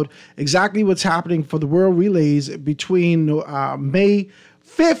about exactly what's happening for the World Relays between May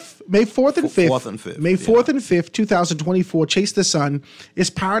 4th and 5th. 4th and 5th, May 4th and 5th, 2024. Chase the Sun. It's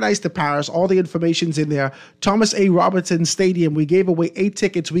Paradise to Paris. All the information's in there. Thomas A. Robertson Stadium. We gave away 8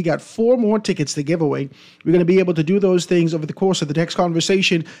 tickets. We got 4 more tickets to give away. We're going to be able to do those things over the course of the next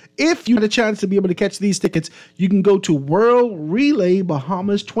conversation. If you had a chance to be able to catch these tickets, you can go to World Relay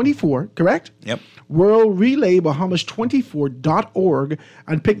Bahamas 24, correct? Yep. WorldRelayBahamas24.org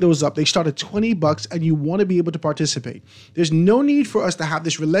and pick those up. They start at $20 and you want to be able to participate. There's no need for us to have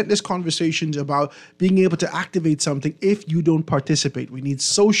this relentless conversations about being able to activate something if you don't participate. We need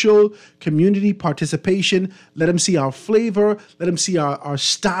social community participation. Let them see our flavor. Let them see our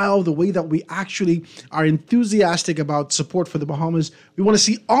style, the way that we actually are enthusiastic about support for the Bahamas. We want to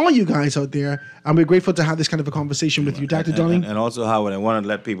see all you guys out there, and we're grateful to have this kind of a conversation with you. Dr. Donning? And also, Howard, I want to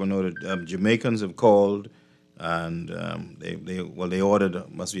let people know that Jamaicans have called, and they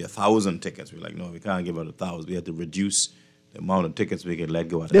ordered must be 1,000 tickets. We're like, no, we can't give out 1,000. We have to reduce the amount of tickets we can let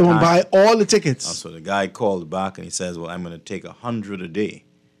go at a They time. won't buy all the tickets. So the guy called back and he says, well, I'm going to take 100 a day.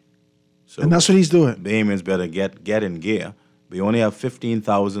 So And that's what he's doing. Bahamians better get in gear. We only have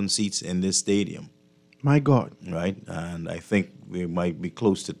 15,000 seats in this stadium, My God. right? And I think we might be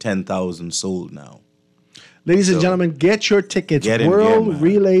close to 10,000 sold now. Ladies and So, gentlemen, get your tickets. get in gear, World man.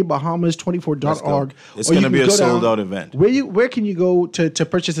 Relay Bahamas24.org. It's Or you gonna can be a go down- sold-out event. Where can you go to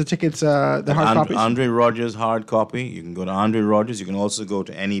purchase the tickets, the hard copies? Andre Rogers hard copy. You can go to Andre Rogers. You can also go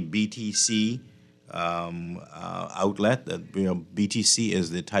to any BTC outlet. BTC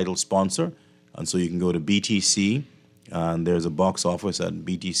is the title sponsor, and so you can go to BTC. And there's a box office at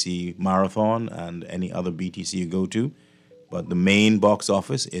BTC Marathon and any other BTC you go to. But the main box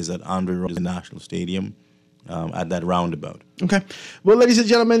office is at Andre Rogers National Stadium. at that roundabout. Okay. Well, ladies and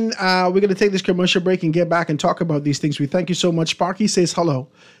gentlemen, we're going to take this commercial break and get back and talk about these things. We thank you so much. Sparky says hello.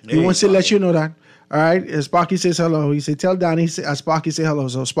 He wants to let you know that. All right. Sparky says hello. He said, tell Danny, Sparky say hello.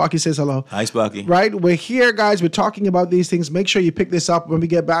 So Sparky says hello. Hi, Sparky. Right. We're here, guys. We're talking about these things. Make sure you pick this up. When we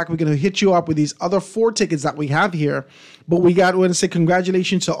get back, we're going to hit you up with these other 4 tickets that we have here. But we want to say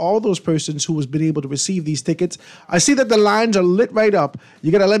congratulations to all those persons who has been able to receive these tickets. I see that the lines are lit right up.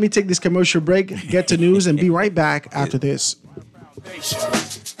 You got to let me take this commercial break, get to news, and be right back after this.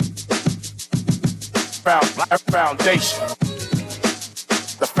 Foundation.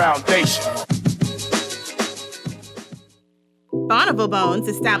 The foundation. Bonneville Bones,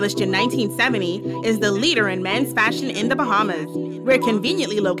 established in 1970, is the leader in men's fashion in the Bahamas. We're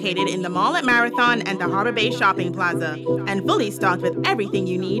conveniently located in the mall at Marathon and the Harbor Bay Shopping Plaza, and fully stocked with everything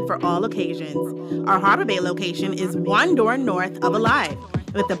you need for all occasions. Our Harbor Bay location is one door north of Alive,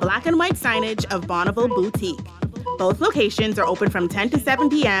 with the black and white signage of Bonneville Boutique. Both locations are open from 10 to 7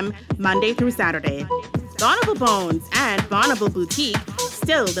 p.m., Monday through Saturday. Bonneville Bones and Bonneville Boutique,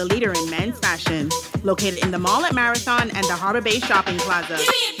 still the leader in men's fashion. Located in the mall at Marathon and the Harbor Bay Shopping Plaza. Give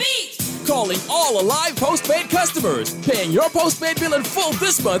me a beat! Calling all Alive postpaid customers. Paying your postpaid bill in full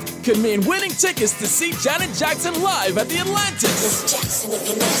this month could mean winning tickets to see Janet Jackson live at the Atlantis. Jackson, if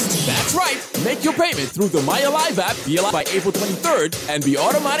you're nasty. That's right. Make your payment through the My Alive app by April 23rd and be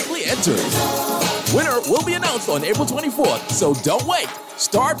automatically entered. Winner will be announced on April 24th, so don't wait.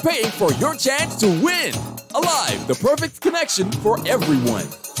 Start paying for your chance to win. Alive, the perfect connection for everyone.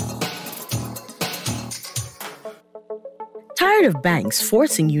 Tired of banks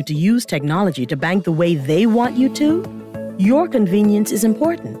forcing you to use technology to bank the way they want you to? Your convenience is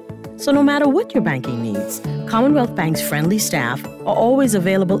important. So no matter what your banking needs, Commonwealth Bank's friendly staff are always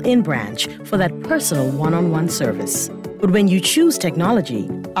available in branch for that personal one-on-one service. But when you choose technology,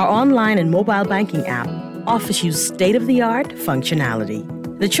 our online and mobile banking app offers you state-of-the-art functionality.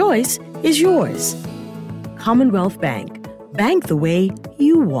 The choice is yours. Commonwealth Bank. Bank the way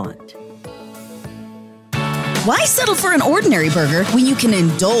you want. Why settle for an ordinary burger when you can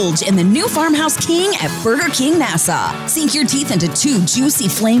indulge in the new Farmhouse King at Burger King Nassau? Sink your teeth into 2 juicy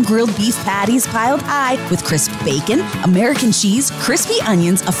flame-grilled beef patties piled high with crisp bacon, American cheese, crispy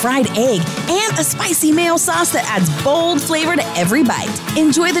onions, a fried egg, and a spicy mayo sauce that adds bold flavor to every bite.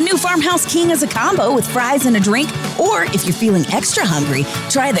 Enjoy the new Farmhouse King as a combo with fries and a drink, or if you're feeling extra hungry,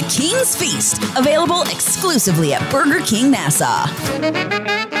 try the King's Feast, available exclusively at Burger King Nassau.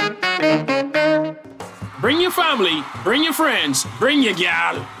 Bring your family, bring your friends, bring your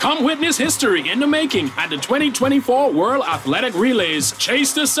gal. Come witness history in the making at the 2024 World Athletic Relays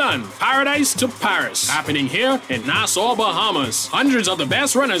Chase the Sun, Paradise to Paris, happening here in Nassau, Bahamas. Hundreds of the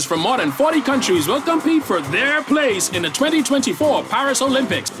best runners from more than 40 countries will compete for their place in the 2024 Paris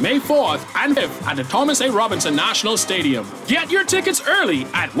Olympics, May 4th and 5th at the Thomas A. Robinson National Stadium. Get your tickets early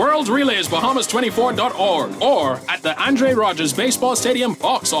at worldrelaysbahamas24.org or at the Andre Rogers Baseball Stadium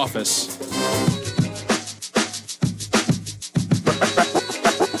box office.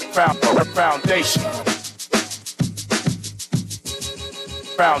 Foundation.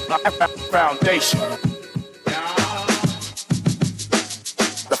 Foundation.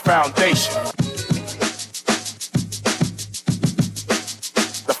 The foundation.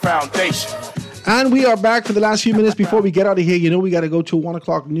 The foundation. And we are back for the last few minutes before we get out of here. You know, we got to go to 1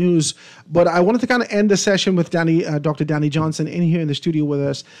 o'clock news. But I wanted to kind of end the session with Dr. Danny Johnson in here in the studio with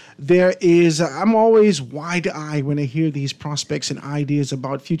us. I'm always wide-eyed when I hear these prospects and ideas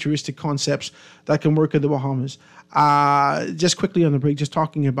about futuristic concepts that can work in the Bahamas. Just quickly on the break, just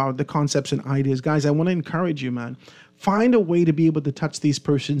talking about the concepts and ideas. Guys, I want to encourage you, man. Find a way to be able to touch these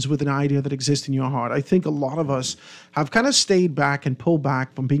persons with an idea that exists in your heart. I think a lot of us have kind of stayed back and pulled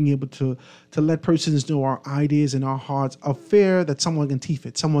back from being able to let persons know our ideas and our hearts of fear that someone can teeth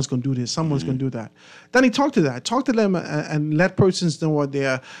it, someone's going to do this, someone's going to do that. Danny, talk to them and let persons know what they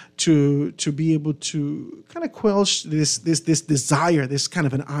are to be able to kind of quelch this desire, this kind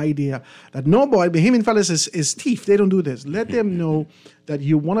of an idea that no boy, Bahamian fellas is teeth. They don't do this. Let them know that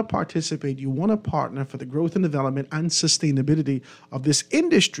you want to participate, you want to partner for the growth and development and sustainability of this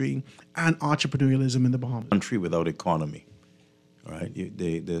industry and entrepreneurialism in the Bahamas. Country without economy, right?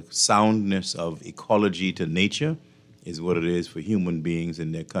 The soundness of ecology to nature is what it is for human beings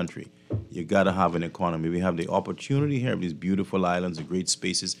in their country. You got to have an economy. We have the opportunity here of these beautiful islands, the great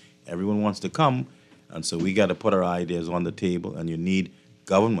spaces. Everyone wants to come, and so we got to put our ideas on the table, and you need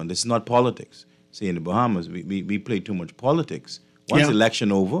government. This is not politics. See, in the Bahamas, we play too much politics. Once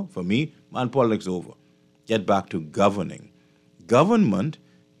election over, for me, man, politics over. Get back to governing. Government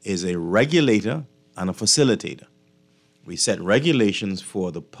is a regulator and a facilitator. We set regulations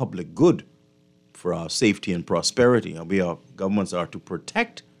for the public good, for our safety and prosperity. Our governments are to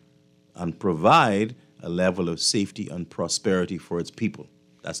protect and provide a level of safety and prosperity for its people.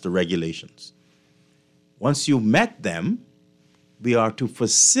 That's the regulations. Once you've met them, we are to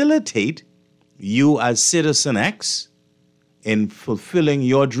facilitate you as Citizen X in fulfilling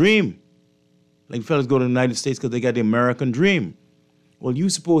your dream. Like fellas go to the United States because they got the American dream. Well, you're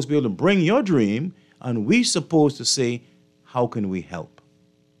supposed to be able to bring your dream, and we're supposed to say, how can we help?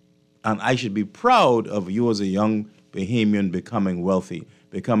 And I should be proud of you as a young Bahamian becoming wealthy,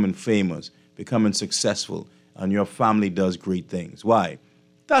 becoming famous, becoming successful, and your family does great things. Why?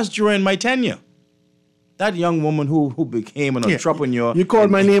 That's during my tenure. That young woman who became an entrepreneur. You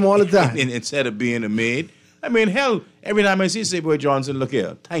called my name all the time. Instead of being a maid. I mean, hell, every time I see, say, boy, Johnson, look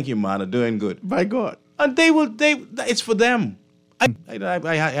here. Thank you, man. I'm doing good. By God. And it's for them.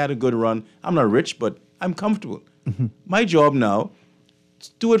 I had a good run. I'm not rich, but I'm comfortable. Mm-hmm. My job now,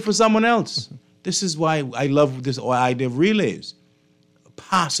 do it for someone else. Mm-hmm. This is why I love this idea of relays.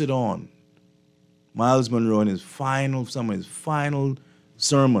 Pass it on. Miles Monroe in some of his final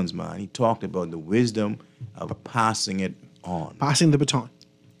sermons, man, he talked about the wisdom of passing it on. Passing the baton.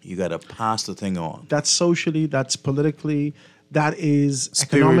 You got to pass the thing on. That's socially, that's politically, that is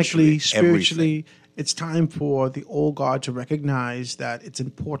economically, spiritually. Everything. It's time for the old guard to recognize that it's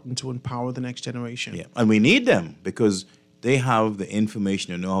important to empower the next generation. Yeah, and we need them because they have the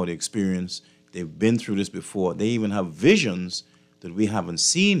information, they know how to experience. They've been through this before. They even have visions that we haven't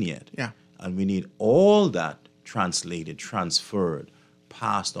seen yet. Yeah. And we need all that translated, transferred,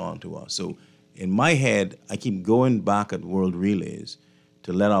 passed on to us. So in my head, I keep going back at World Relays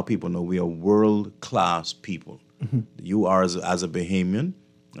to let our people know we are world-class people. Mm-hmm. You are, as a Bahamian,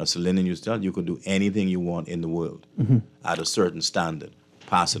 as Selene used to tell, you can do anything you want in the world at a certain standard.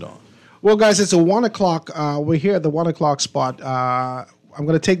 Pass it on. Well, guys, it's a 1 o'clock. We're here at the 1 o'clock spot. I'm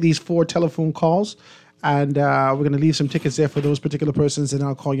going to take these 4 telephone calls, and we're going to leave some tickets there for those particular persons, and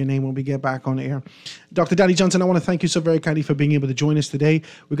I'll call your name when we get back on air. Dr. Daddy Johnson, I want to thank you so very kindly for being able to join us today.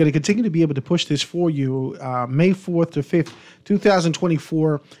 We're going to continue to be able to push this for you. May 4th to 5th,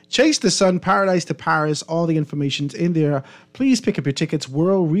 2024. Chase the Sun, Paradise to Paris. All the information's in there. Please pick up your tickets.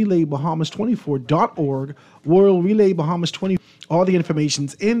 WorldRelayBahamas24.org. WorldRelayBahamas24. All the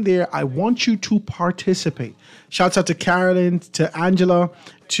information's in there. I want you to participate. Shouts out to Carolyn, to Angela,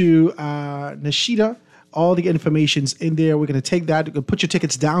 to Nashida. All the information's in there. We're going to take that. We're going to put your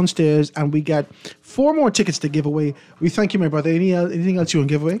tickets downstairs, and we got 4 more tickets to give away. We thank you, my brother. Anything else you want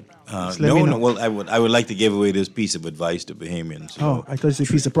to give away? No. Well, I would like to give away this piece of advice to Bahamians. I thought it was a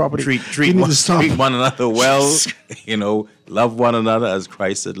piece of property. Treat one another well. Love one another as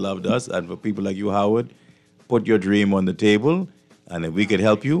Christ had loved us. And for people like you, Howard, put your dream on the table, and if we could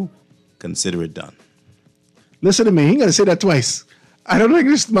help you, consider it done. Listen to me. He ain't going to say that twice. I don't think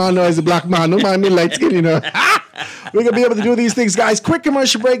this man knows a black man. No mind me light skin, you know. We're going to be able to do these things, guys. Quick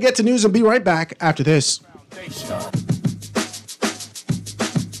commercial break, get to news, and be right back after this.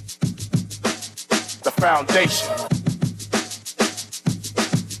 The foundation.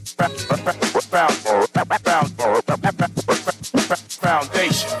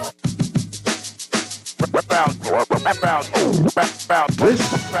 This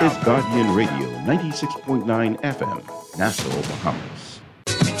is Guardian Radio, 96.9 FM, Nassau, Bahamas.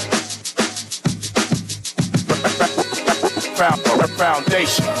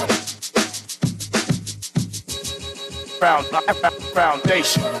 Foundation.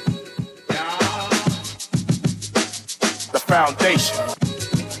 Foundation. The foundation.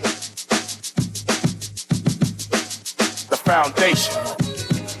 The foundation.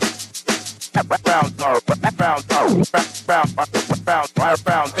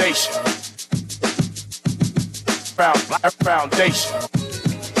 Foundation.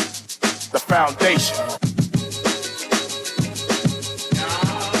 The foundation.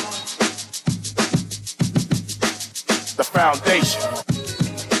 The foundation.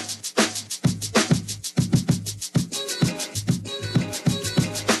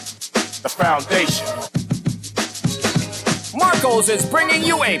 The foundation. Marco's is bringing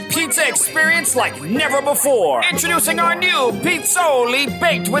you a pizza experience like never before. Introducing our new Pizzoli,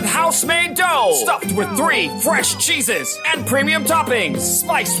 baked with house-made dough, stuffed with 3 fresh cheeses and premium toppings,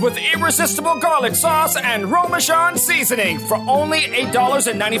 spiced with irresistible garlic sauce and Romajon seasoning for only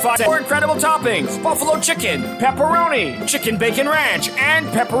 $8.95. For incredible toppings: buffalo chicken, pepperoni, chicken bacon ranch, and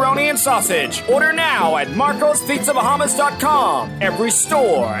pepperoni and sausage. Order now at marcospizzabahamas.com. Every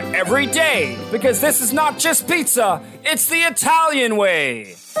store, every day, because this is not just pizza, it's the Italian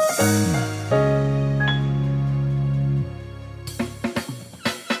way.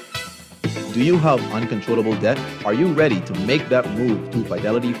 Do you have uncontrollable debt? Are you ready to make that move to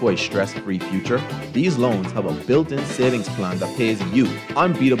Fidelity for a stress-free future? These loans have a built-in savings plan that pays you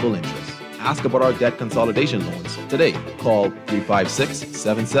unbeatable interest. Ask about our debt consolidation loans today. Call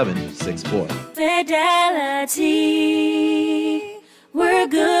 356-7764. Fidelity, we're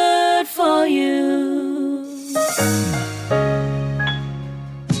good for you.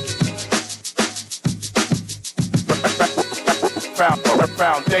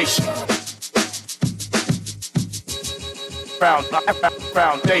 Foundation.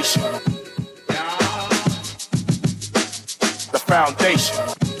 Foundation. The foundation.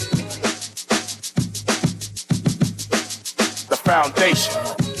 The foundation.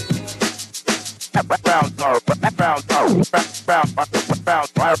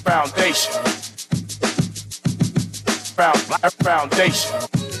 Foundation.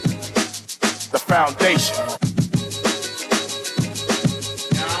 The foundation.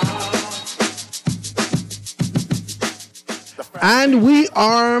 And we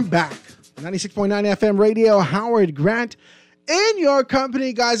are back. 96.9 FM radio, Howard Grant. In your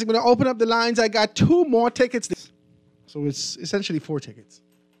company, guys, I'm going to open up the lines. I got 2 more tickets. So it's essentially 4 tickets.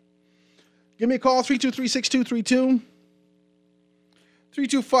 Give me a call, 323-6232.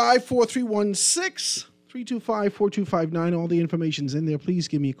 325-4316. 325-4259. All the information's in there. Please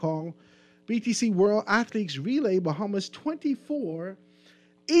give me a call. BTC World Athletes Relay Bahamas 24.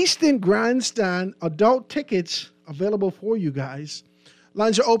 Eastern Grandstand adult tickets available for you guys.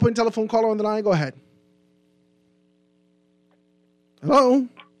 Lines are open. Telephone caller on the line. Go ahead. Hello.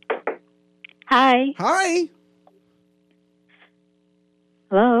 Hi. Hi.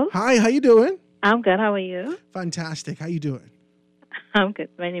 Hello. Hi. How you doing? I'm good. How are you? Fantastic. How you doing? I'm good.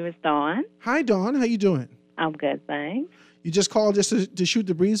 My name is Dawn. Hi, Dawn. How you doing? I'm good, thanks. You just called just to shoot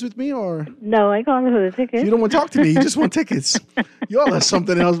the breeze with me, or? No, I called for the tickets. You don't want to talk to me. You just want tickets. Y'all are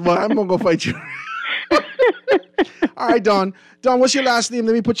something else, but I'm going to go fight you. All right, Dawn. Dawn, what's your last name?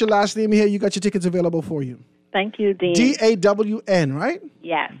 Let me put your last name here. You got your tickets available for you. Thank you, Dean. D-A-W-N, right?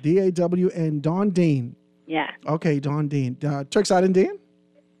 Yes. D-A-W-N. Dawn Dean. Yeah. Okay, Dawn Dean. Turks Island Dean?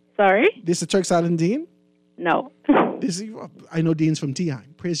 Sorry? This is Turks Island Dean? No. I know Dean's from TI.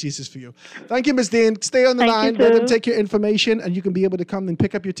 Praise Jesus for you. Thank you, Miss Dean. Stay on the line. Let them take your information, and you can be able to come and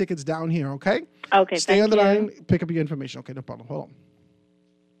pick up your tickets down here, okay? Okay, Stay on the line. Pick up your information. Okay, no problem. Hold on.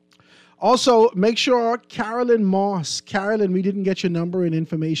 Also, make sure Carolyn Moss. Carolyn, we didn't get your number and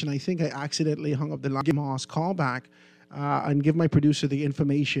information. I think I accidentally hung up the line. Give Moss, call back and give my producer the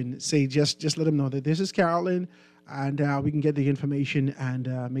information. Say, just let him know that this is Carolyn, and we can get the information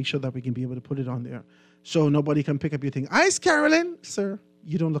and make sure that we can be able to put it on there. So nobody can pick up your thing. Ice, Carolyn. Sir,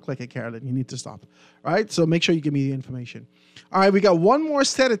 you don't look like a Carolyn. You need to stop. All right? So make sure you give me the information. All right, we got one more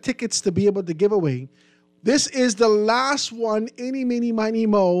set of tickets to be able to give away. This is the last one. Eeny, meeny, miny,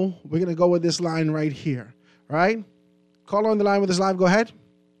 mo. We're going to go with this line right here. All right? Call on the line with us live. Go ahead.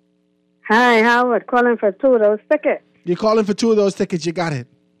 Hi, Howard. Calling for 2 of those tickets. You're calling for 2 of those tickets. You got it.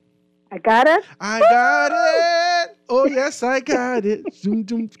 I got it? I got it. Oh, yes, I got it.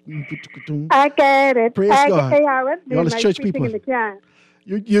 I got it. Praise God. Hey, Howard. Y'all is church people. In the can.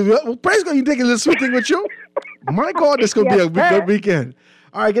 Well, praise God, you taking a little sweet thing with you? My God, this going to be a good weekend.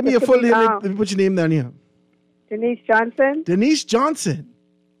 All right, give me your full name. Let me put your name down here. Denise Johnson. Denise Johnson.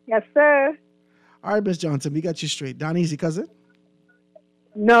 Yes, sir. All right, Miss Johnson, we got you straight. Donnie's your cousin?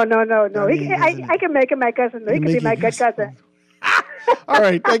 No. I can make him my cousin. He can be my good cousin. All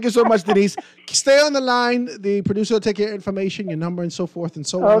right. Thank you so much, Denise. Stay on the line. The producer will take your information, your number, and so forth and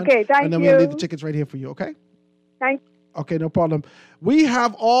so on. Okay, thank you. And then we'll leave the tickets right here for you, okay? Thank you. Okay, no problem. We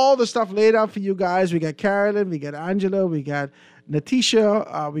have all the stuff laid out for you guys. We got Carolyn, we got Angela, we got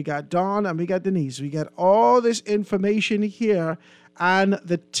Natisha, we got Dawn, and we got Denise. We got all this information here, and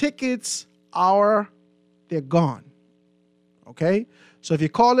the tickets they're gone. Okay? So if you're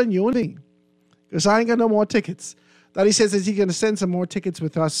calling, you only, because I ain't got no more tickets. That he says that he's going to send some more tickets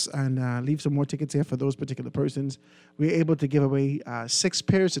with us and leave some more tickets here for those particular persons. We're able to give away 6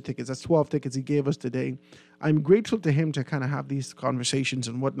 pairs of tickets. That's 12 tickets he gave us today. I'm grateful to him to kind of have these conversations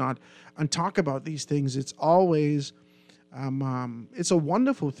and whatnot and talk about these things. It's always, it's a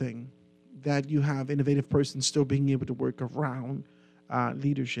wonderful thing that you have innovative persons still being able to work around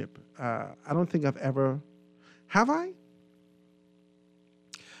leadership. I don't think I've ever, have I?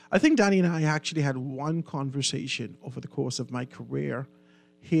 I think Danny and I actually had one conversation over the course of my career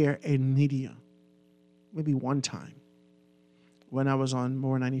here in media. Maybe one time. When I was on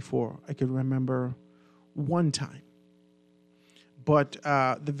More 94, I could remember one time. But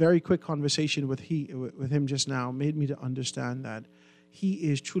the very quick conversation with him just now made me to understand that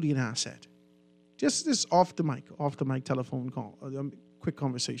he is truly an asset. Just this off the mic telephone call, quick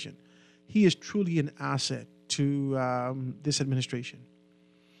conversation. he is truly an asset to this administration.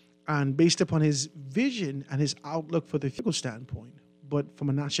 And based upon his vision and his outlook for the physical standpoint, but from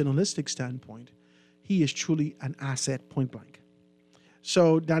a nationalistic standpoint, he is truly an asset, point blank.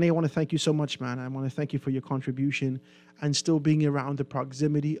 So, Danny, I want to thank you so much, man. I want to thank you for your contribution and still being around the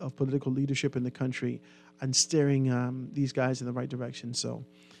proximity of political leadership in the country and steering these guys in the right direction. So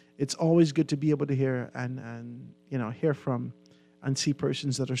it's always good to be able to hear and hear from and see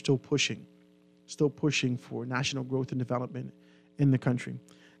persons that are still pushing for national growth and development in the country.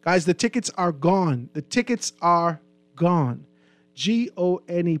 Guys, the tickets are gone. The tickets are gone.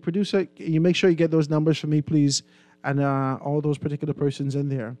 GONE. Producer, you make sure you get those numbers for me, please, and all those particular persons in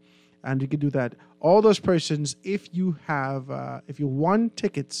there. And you can do that. All those persons, if you won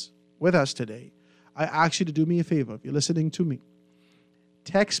tickets with us today, I ask you to do me a favor. If you're listening to me,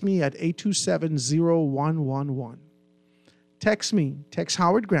 text me at 827-0111. Text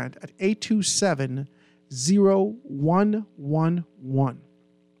Howard Grant at 827-0111.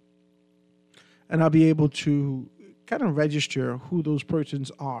 And I'll be able to kind of register who those persons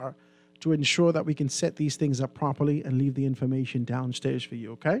are to ensure that we can set these things up properly and leave the information downstairs for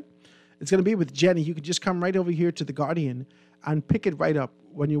you, okay? It's going to be with Jenny. You can just come right over here to the Guardian and pick it right up.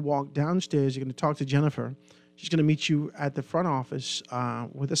 When you walk downstairs, you're going to talk to Jennifer. She's going to meet you at the front office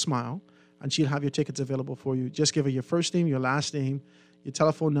with a smile, and she'll have your tickets available for you. Just give her your first name, your last name, your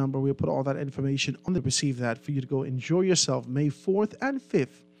telephone number. We'll put all that information on to receive that for you to go enjoy yourself May 4th and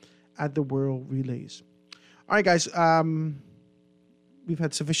 5th at the World Relays. All right, guys. We've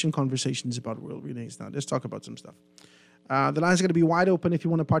had sufficient conversations about World Relays now. Let's talk about some stuff. The lines are going to be wide open if you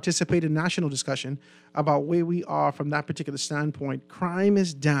want to participate in national discussion about where we are from that particular standpoint. Crime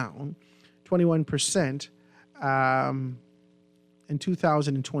is down 21% in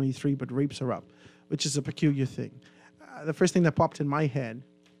 2023, but rapes are up, which is a peculiar thing. The first thing that popped in my head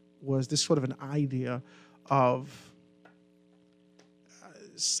was this sort of an idea of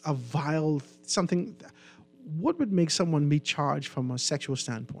a vile something. What would make someone be charged from a sexual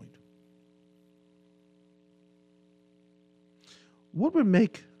standpoint? What would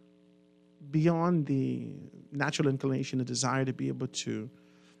make, beyond the natural inclination, the desire to be able to,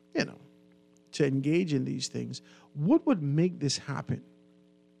 to engage in these things, what would make this happen?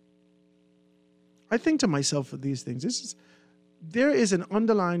 I think to myself for these things, there is an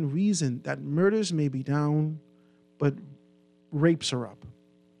underlying reason that murders may be down, but rapes are up.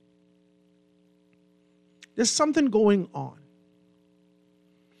 There's something going on.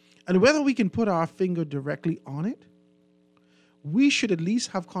 And whether we can put our finger directly on it, we should at least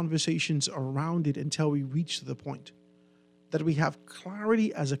have conversations around it until we reach to the point that we have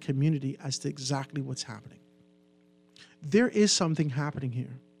clarity as a community as to exactly what's happening. There is something happening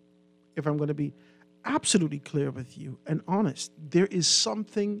here. If I'm going to be absolutely clear with you and honest, there is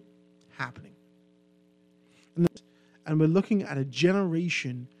something happening. And we're looking at a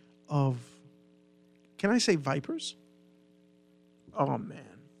generation of, can I say vipers? Oh, man.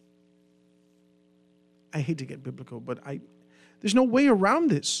 I hate to get biblical, but there's no way around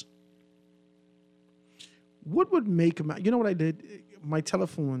this. What would make a man? You know what I did? My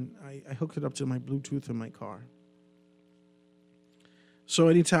telephone, I hooked it up to my Bluetooth in my car. So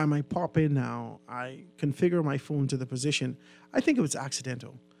anytime I pop in now, I configure my phone to the position. I think it was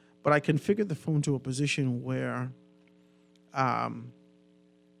accidental, but I configured the phone to a position where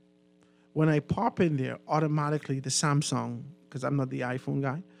when I pop in there, automatically the Samsung, because I'm not the iPhone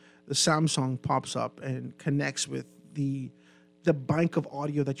guy, the Samsung pops up and connects with the bank of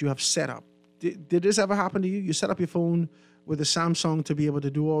audio that you have set up. Did this ever happen to you? You set up your phone with a Samsung to be able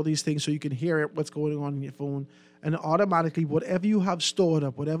to do all these things so you can hear what's going on in your phone, and automatically whatever you have stored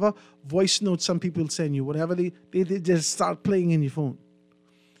up, whatever voice notes some people send you, whatever they just start playing in your phone.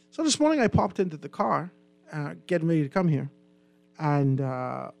 So this morning I popped into the car, getting ready to come here, and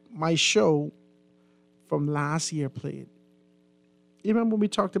my show from last year played. You remember when we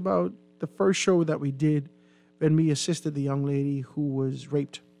talked about the first show that we did when we assisted the young lady who was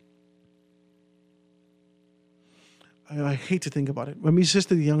raped? I hate to think about it. When we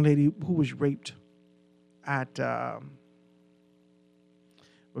assisted the young lady who was raped at,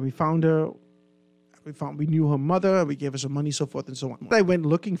 when we found her, we knew her mother, we gave her some money, so forth and so on. When I went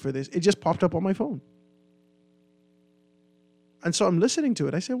looking for this, it just popped up on my phone. And so I'm listening to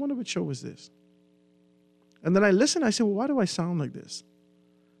it. I said, I wonder what show was this? And then I listened. I said, well, why do I sound like this?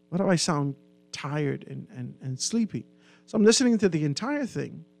 Why do I sound tired and sleepy? So I'm listening to the entire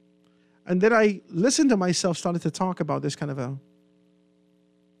thing. And then I listened to myself, started to talk about this kind of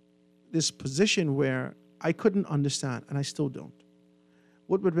this position where I couldn't understand, and I still don't.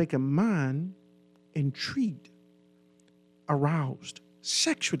 What would make a man intrigued, aroused,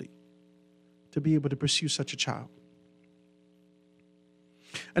 sexually, to be able to pursue such a child.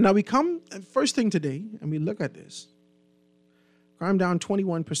 And now we come, first thing today, and we look at this. Crime down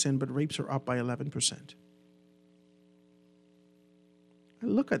 21%, but rapes are up by 11%. I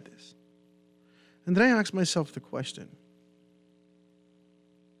look at this. And then I ask myself the question,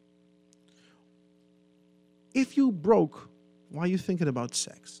 if you broke, why are you thinking about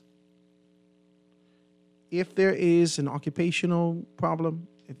sex? If there is an occupational problem,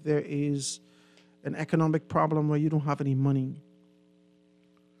 if there is an economic problem where you don't have any money,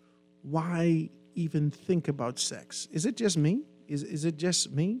 why even think about sex? Is it just me? Is it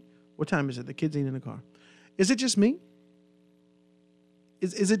just me? What time is it? The kids ain't in the car. Is it just me?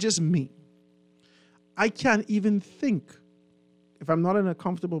 Is it just me? I can't even think, if I'm not in a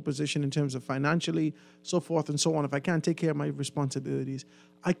comfortable position in terms of financially, so forth and so on, if I can't take care of my responsibilities,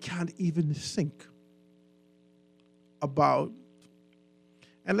 I can't even think about,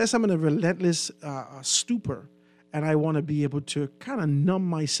 unless I'm in a relentless stupor and I want to be able to kind of numb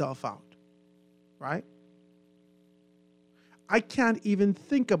myself out, right? I can't even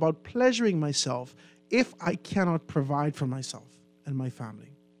think about pleasuring myself if I cannot provide for myself and my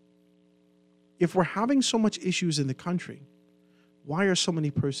family. If we're having so much issues in the country, why are so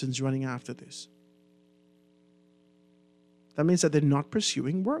many persons running after this? That means that they're not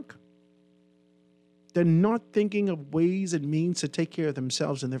pursuing work. They're not thinking of ways and means to take care of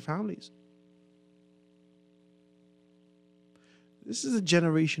themselves and their families. This is a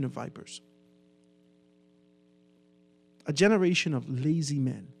generation of vipers. A generation of lazy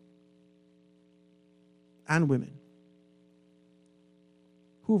men and women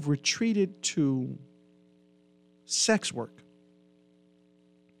who've retreated to sex work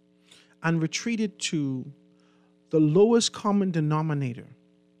and retreated to the lowest common denominator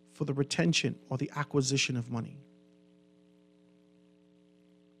for the retention or the acquisition of money.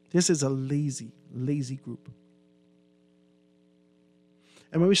 This is a lazy, lazy group.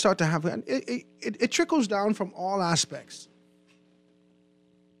 And when we start to have, it trickles down from all aspects.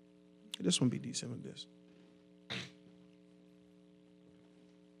 This one be decent with this.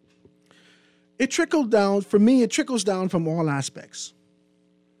 It trickled down, for me, it trickles down from all aspects.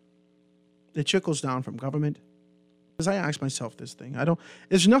 It trickles down from government. As I ask myself this thing,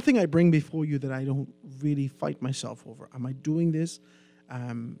 there's nothing I bring before you that I don't really fight myself over. Am I doing this?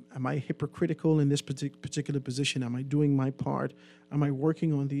 Am I hypocritical in this particular position? Am I doing my part? Am I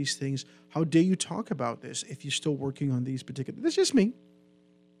working on these things? How dare you talk about this if you're still working on these particular... That's just me.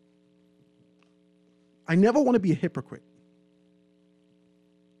 I never want to be a hypocrite.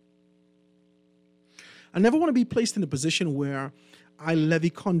 I never want to be placed in a position where I levy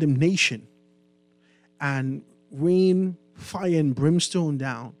condemnation and rain fire and brimstone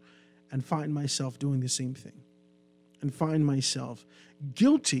down and find myself doing the same thing and find myself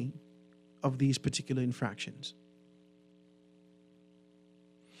guilty of these particular infractions.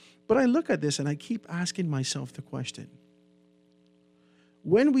 But I look at this and I keep asking myself the question,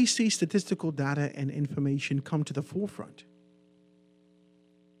 when we see statistical data and information come to the forefront,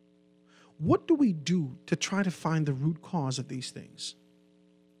 what do we do to try to find the root cause of these things?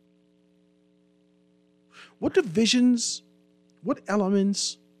 What divisions, what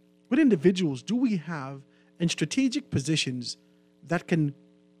elements, what individuals do we have in strategic positions that can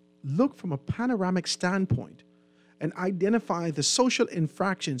look from a panoramic standpoint and identify the social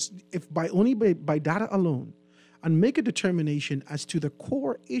infractions, if by data alone, and make a determination as to the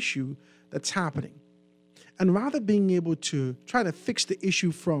core issue that's happening? And rather being able to try to fix the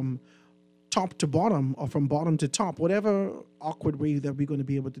issue from top to bottom or from bottom to top, whatever awkward way that we're going to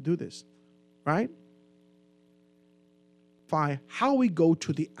be able to do this, right? How we go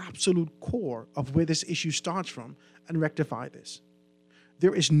to the absolute core of where this issue starts from and rectify this.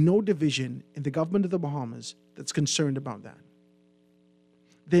 There is no division in the government of the Bahamas that's concerned about that.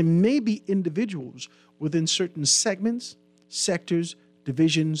 There may be individuals within certain segments, sectors,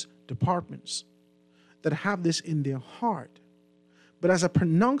 divisions, departments that have this in their heart. But as a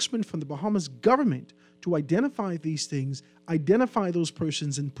pronouncement from the Bahamas government to identify these things, identify those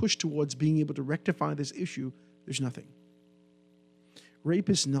persons, and push towards being able to rectify this issue, there's nothing.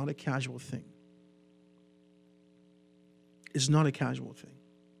 Rape is not a casual thing. It's not a casual thing.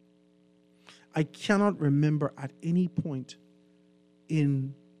 I cannot remember at any point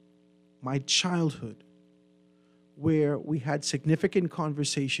in my childhood where we had significant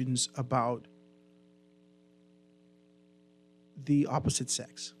conversations about the opposite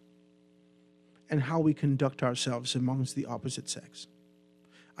sex and how we conduct ourselves amongst the opposite sex.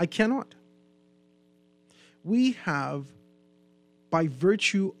 I cannot. We have, by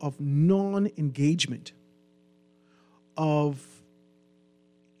virtue of non-engagement, of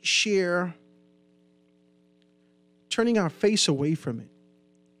sheer turning our face away from it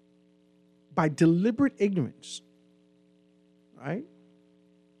by deliberate ignorance, right?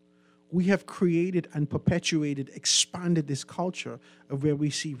 We have created and perpetuated, expanded this culture of where we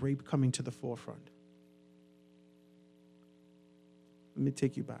see rape coming to the forefront. Let me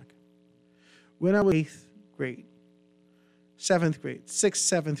take you back. When I was 8th grade, 7th grade,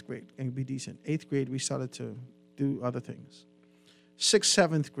 6th, 7th grade, can be decent. 8th grade, we started to do other things. 6th,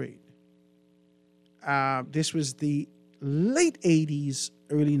 7th grade. This was the late 80s,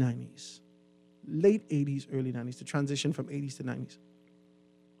 early 90s. Late 80s, early 90s, the transition from 80s to 90s.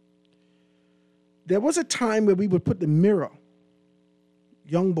 There was a time where we would put the mirror,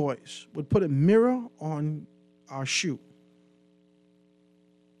 young boys would put a mirror on our shoe.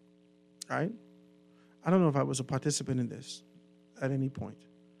 Right? I don't know if I was a participant in this at any point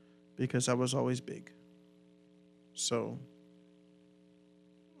because I was always big. So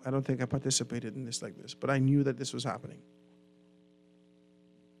I don't think I participated in this like this, but I knew that this was happening.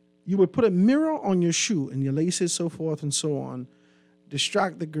 You would put a mirror on your shoe and your laces, so forth and so on,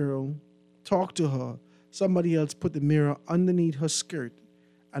 distract the girl, talk to her, somebody else put the mirror underneath her skirt,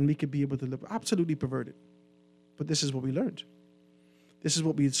 and we could be able to live absolutely perverted. But this is what we learned. This is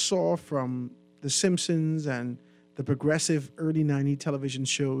what we saw from The Simpsons and the progressive early 90s television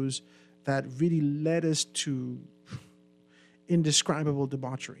shows that really led us to indescribable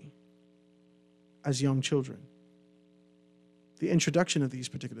debauchery as young children. The introduction of these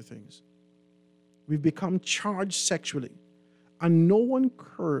particular things. We've become charged sexually, and no one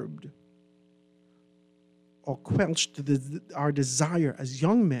curbed or quenched our desire as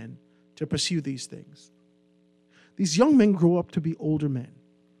young men to pursue these things. These young men grow up to be older men.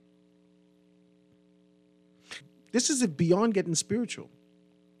 This is beyond getting spiritual.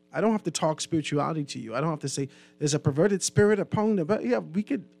 I don't have to talk spirituality to you. I don't have to say there's a perverted spirit upon them. But yeah, we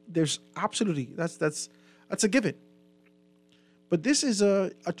could. There's absolutely that's a given. But this is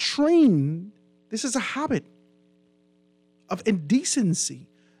a train. This is a habit of indecency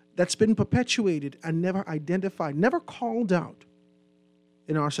that's been perpetuated and never identified, never called out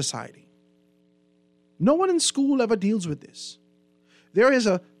in our society. No one in school ever deals with this. There is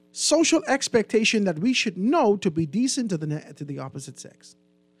a social expectation that we should know to be decent to the opposite sex.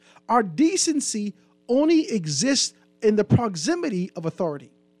 Our decency only exists in the proximity of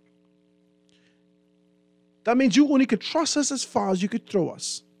authority. That means you only could trust us as far as you could throw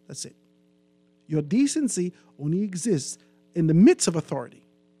us. That's it. Your decency only exists in the midst of authority.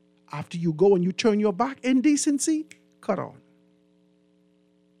 After you go and you turn your back, indecency, cut on.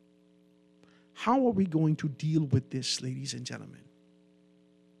 How are we going to deal with this, ladies and gentlemen?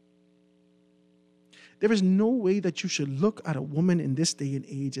 There is no way that you should look at a woman in this day and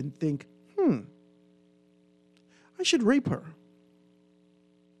age and think, I should rape her.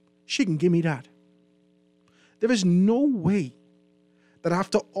 She can give me that. There is no way that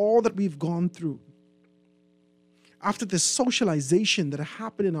after all that we've gone through, after the socialization that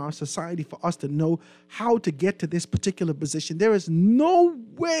happened in our society for us to know how to get to this particular position, there is no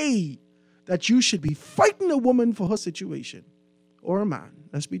way that you should be fighting a woman for her situation or a man.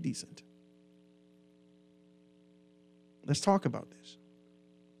 Let's be decent. Let's talk about this.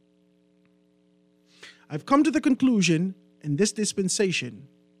 I've come to the conclusion in this dispensation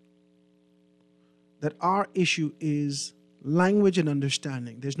that our issue is language and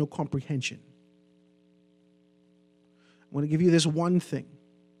understanding. There's no comprehension. I'm going to give you this one thing.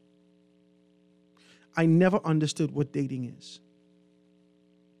 I never understood what dating is.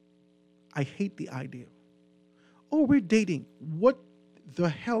 I hate the idea. Oh, we're dating. What the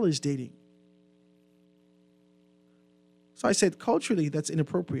hell is dating? So I said, culturally, that's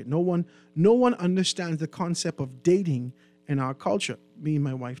inappropriate. No one understands the concept of dating in our culture. Me and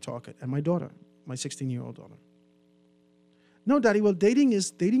my wife talk it, and my daughter, my 16-year-old daughter. No, Daddy, well, dating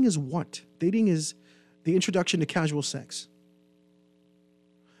is what? Dating is the introduction to casual sex.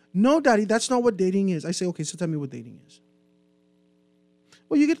 No, Daddy, that's not what dating is. I say, okay, so tell me what dating is.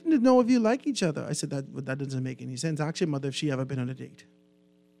 Well, you get to know if you like each other. I said, that doesn't make any sense. Ask your mother if she ever been on a date.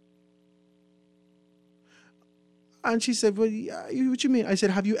 And she said, well, what you mean? I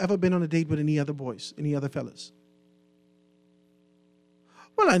said, have you ever been on a date with any other boys, any other fellas?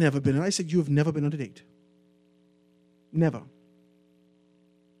 Well, I never been. And I said, you have never been on a date. Never.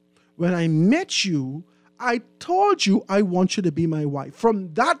 When I met you, I told you I want you to be my wife.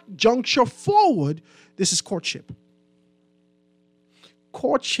 From that juncture forward, this is courtship.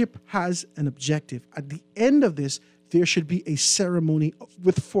 Courtship has an objective. At the end of this, there should be a ceremony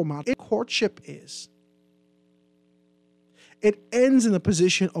with formality. Courtship is. It ends in a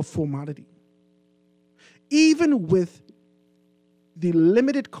position of formality. Even with the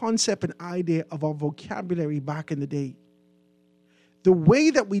limited concept and idea of our vocabulary back in the day. The way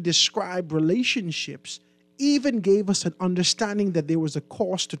that we describe relationships even gave us an understanding that there was a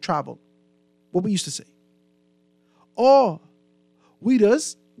course to travel. What we used to say. Or we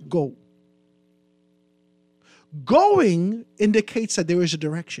just go. Going indicates that there is a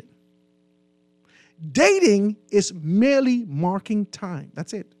direction. Dating is merely marking time.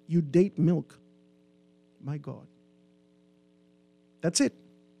 That's it. You date milk. My God. That's it.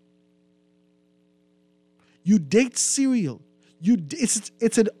 You date cereal.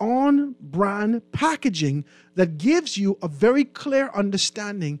 It's an on-brand packaging that gives you a very clear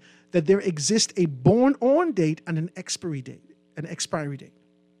understanding that there exists a born-on date and an expiry date.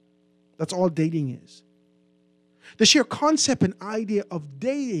 That's all dating is. The sheer concept and idea of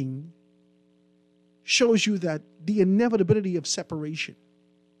dating shows you that the inevitability of separation.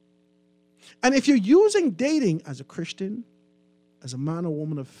 And if you're using dating as a Christian, as a man or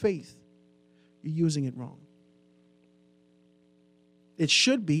woman of faith, you're using it wrong. It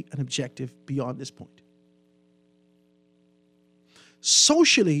should be an objective beyond this point.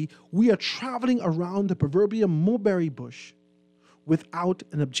 Socially, we are traveling around the proverbial mulberry bush without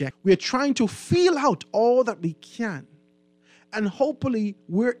an objective. We are trying to feel out all that we can. And hopefully,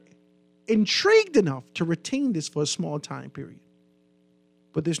 we're intrigued enough to retain this for a small time period.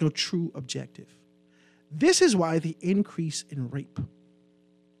 But there's no true objective. This is why the increase in rape.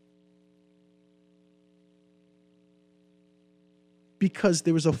 Because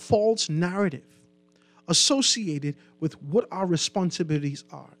there is a false narrative associated with what our responsibilities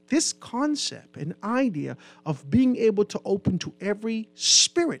are. This concept and idea of being able to open to every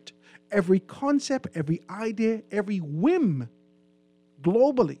spirit, every concept, every idea, every whim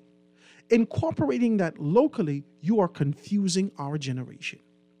globally, incorporating that locally, you are confusing our generation.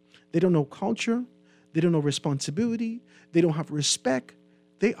 They don't know culture. They don't know responsibility. They don't have respect.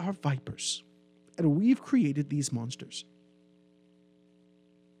 They are vipers. And we've created these monsters.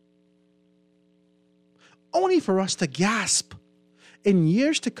 Only for us to gasp in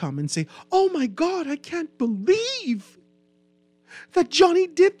years to come and say, oh my God, I can't believe that Johnny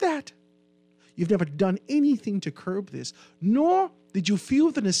did that. You've never done anything to curb this, nor did you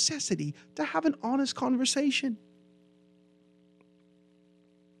feel the necessity to have an honest conversation.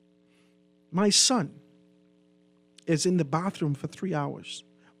 My son is in the bathroom for 3 hours.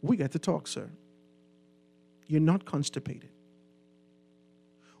 We got to talk, sir. You're not constipated.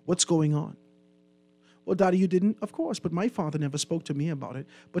 What's going on? Well, Daddy, you didn't? Of course, but my father never spoke to me about it.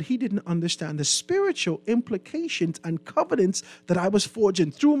 But he didn't understand the spiritual implications and covenants that I was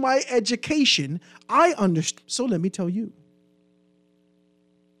forging through my education. I understood. So let me tell you.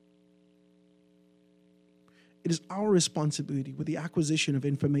 It is our responsibility with the acquisition of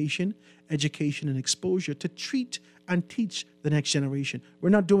information, education, and exposure to treat and teach the next generation. We're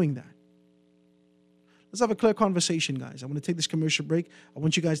not doing that. Let's have a clear conversation, guys. I'm going to take this commercial break. I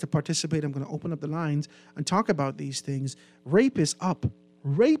want you guys to participate. I'm going to open up the lines and talk about these things. Rape is up.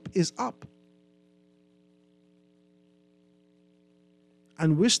 Rape is up.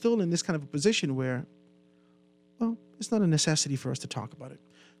 And we're still in this kind of a position where, well, it's not a necessity for us to talk about it.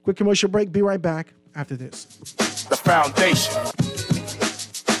 Quick commercial break. Be right back after this. The foundation.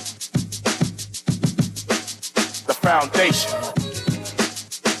 The foundation.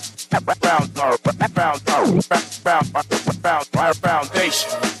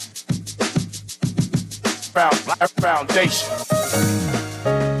 Foundation.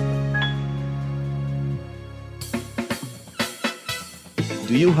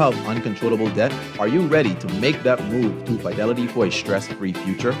 Do you have uncontrollable debt? Are you ready to make that move to Fidelity for a stress-free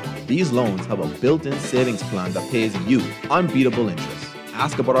future? These loans have a built-in savings plan that pays you unbeatable interest.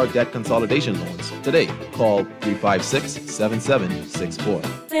 Ask about our debt consolidation loans today. Call 356-7764.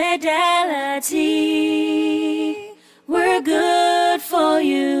 Fidelity, we're good for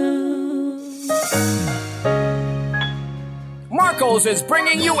you. Marco's is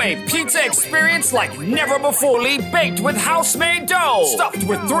bringing you a pizza experience like never before, baked with house-made dough, stuffed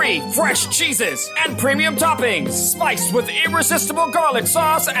with 3 fresh cheeses and premium toppings, spiced with irresistible garlic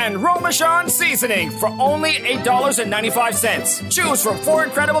sauce and Romajon seasoning for only $8.95. Choose from 4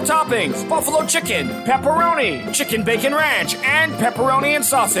 incredible toppings: buffalo chicken, pepperoni, chicken bacon ranch, and pepperoni and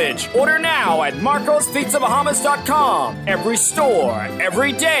sausage. Order now at marcospizzabahamas.com. Every store,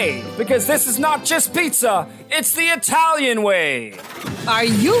 every day, because this is not just pizza, it's the Italian way. Friday. Are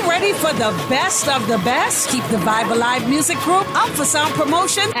you ready for the best of the best? Keep the Vibe Alive Music Group, Alpha Sound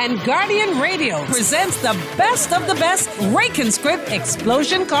Promotion, and Guardian Radio presents the best of the best Rake and Script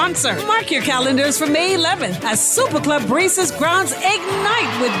Explosion Concert. Mark your calendars for May 11th as Super Club Breezes grounds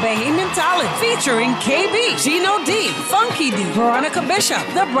ignite with Bahamian talent featuring KB, Gino D, Funky D, Veronica Bishop,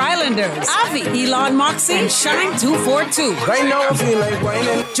 The Brylanders, Avi, Elon Moxie, and Shine 242. Right now I feel like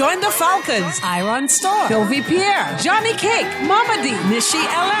whining. Join the Falcons, Iron Store, Sylvie Pierre, Johnny Cake, Mama D, Nishi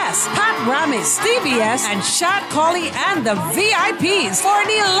LS, Pat Ramis, Stevie S, and Shad Colley and the VIPs for an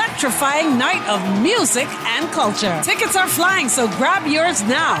electrifying night of music and culture. Tickets are flying, so grab yours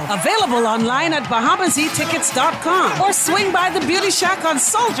now. Available online at BahamaZTickets.com or swing by the Beauty Shack on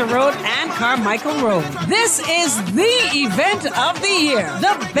Soldier Road and Carmichael Road. This is the event of the year.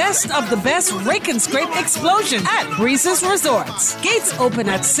 The best of the best Rake and Scrape Explosion at Breezes Resorts. Gates open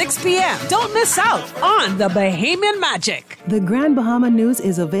at 6 p.m. Don't miss out on the Bahamian magic. The Grand Bahama News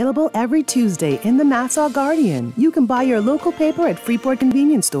is available every Tuesday in the Nassau Guardian. You can buy your local paper at Freeport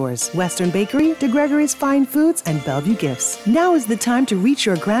convenience stores, Western Bakery, DeGregory's Fine Foods, and Bellevue Gifts. Now is the time to reach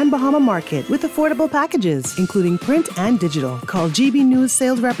your Grand Bahama Market with affordable packages, including print and digital. Call GB News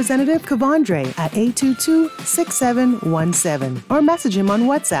sales representative Kavandre at 822-6717 or message him on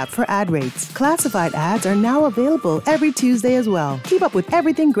WhatsApp for ad rates. Classified ads are now available every Tuesday as well. Keep up with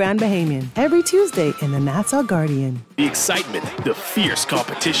everything Grand Bahamian every Tuesday in the Nassau Guardian. The excitement, the fierce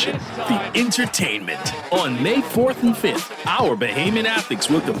competition, the entertainment. On May 4th and 5th, our Bahamian athletes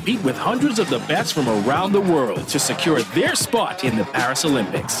will compete with hundreds of the best from around the world to secure their spot in the Paris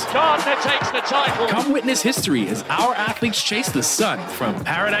Olympics. Gardner takes the title. Come witness history as our athletes chase the sun from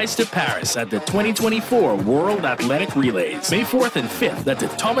paradise to Paris at the 2024 World Athletic Relays. May 4th and 5th at the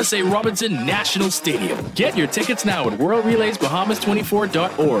Thomas A. Robinson National Stadium. Get your tickets now at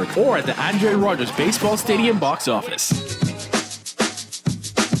worldrelaysbahamas24.org or at the Andre Rogers Baseball Stadium box office.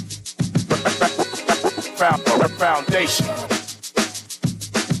 Foundation.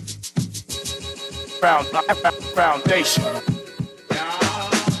 Foundation.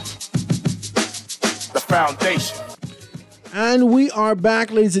 The foundation. And we are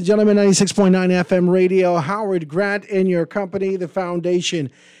back, ladies and gentlemen, 96.9 FM radio. Howard Grant in your company, the foundation.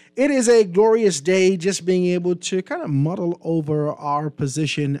 It is a glorious day just being able to kind of muddle over our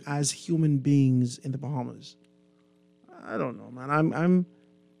position as human beings in the Bahamas. I don't know, man. I'm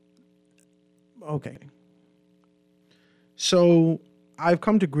okay. So I've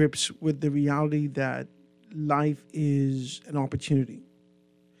come to grips with the reality that life is an opportunity.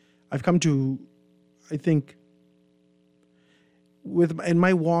 I've come to, I think, in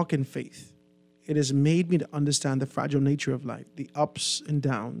my walk in faith, it has made me to understand the fragile nature of life, the ups and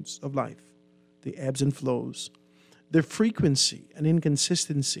downs of life, the ebbs and flows, the frequency and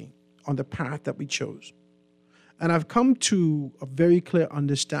inconsistency on the path that we chose. And I've come to a very clear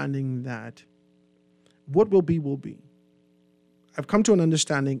understanding that what will be, will be. I've come to an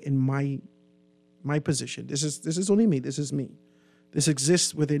understanding in my position. This is only me. This is me. This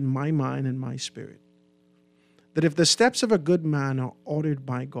exists within my mind and my spirit. That if the steps of a good man are ordered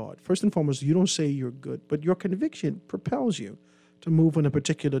by God, first and foremost, you don't say you're good, but your conviction propels you to move in a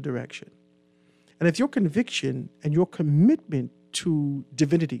particular direction. And if your conviction and your commitment to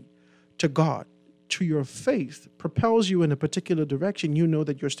divinity, to God, to your faith propels you in a particular direction, you know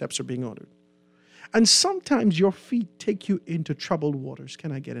that your steps are being ordered. And sometimes your feet take you into troubled waters.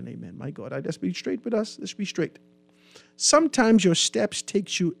 Can I get an amen? My God, let's be straight with us. Let's be straight. Sometimes your steps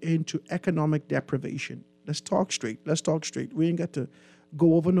takes you into economic deprivation. Let's talk straight. Let's talk straight. We ain't got to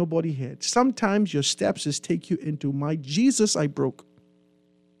go over nobody's head. Sometimes your steps is take you into my Jesus, I broke.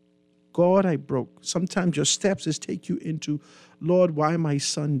 God, I broke. Sometimes your steps is take you into, Lord, why my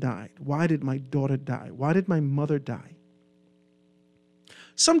son died? Why did my daughter die? Why did my mother die?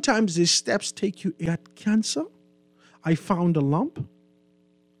 Sometimes these steps take you, I got cancer. I found a lump.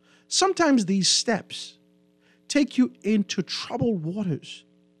 Sometimes these steps take you into troubled waters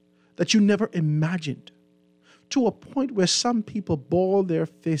that you never imagined, to a point where some people ball their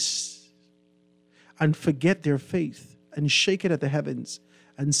fists and forget their faith and shake it at the heavens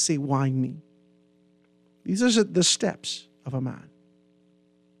and say, why me? These are the steps of a man.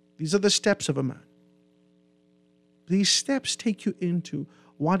 These are the steps of a man. These steps take you into,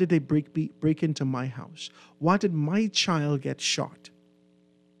 why did they break into my house? Why did my child get shot?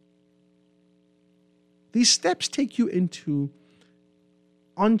 These steps take you into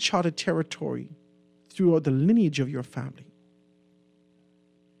uncharted territory throughout the lineage of your family.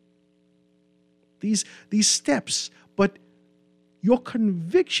 These steps, but your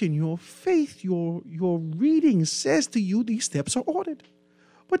conviction, your faith, your reading says to you these steps are ordered.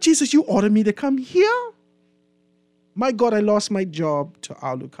 But Jesus, you ordered me to come here. My God, I lost my job to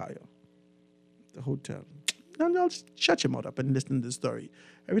Alukayo, the hotel. And I'll shut your mouth up and listen to the story.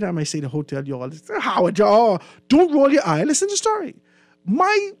 Every time I say the hotel, you all listen, Howard, don't roll your eye. Listen to the story.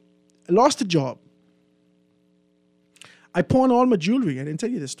 I lost a job. I pawned all my jewelry. I didn't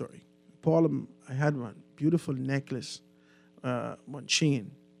tell you this story. I had one beautiful necklace, one chain,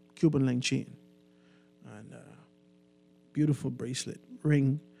 Cuban link chain, and beautiful bracelet,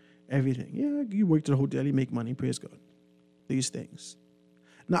 ring, everything. Yeah, you work at the hotel, you make money, praise God. These things.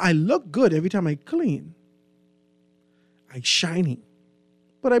 Now, I look good every time I clean. I shining.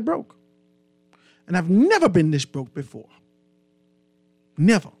 But I broke. And I've never been this broke before.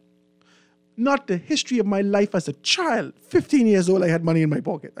 Never. Not the history of my life as a child. 15 years old, I had money in my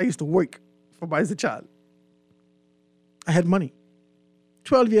pocket. I used to work as a child. I had money.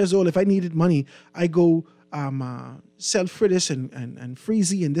 12 years old, if I needed money, I go sell fritters and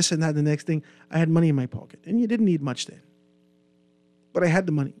freezy and this and that, the next thing. I had money in my pocket. And you didn't need much then. But I had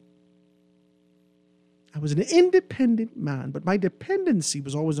the money. I was an independent man, but my dependency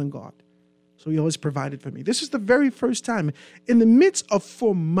was always on God. So he always provided for me. This is the very first time in the midst of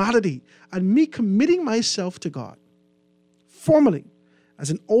formality and me committing myself to God, formally, as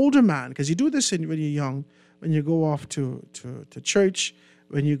an older man, because you do this when you're young, when you go off to church,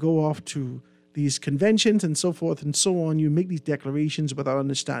 when you go off to these conventions and so forth and so on, you make these declarations without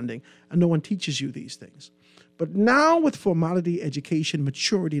understanding, and no one teaches you these things. But now with formality, education,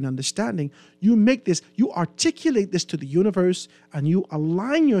 maturity, and understanding, you make this, you articulate this to the universe, and you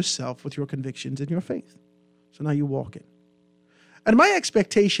align yourself with your convictions and your faith. So now you walk in. And my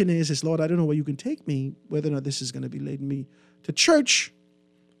expectation is, Lord, I don't know where you can take me, whether or not this is going to be leading me to church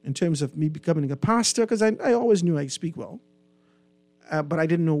in terms of me becoming a pastor, because I always knew I'd speak well, but I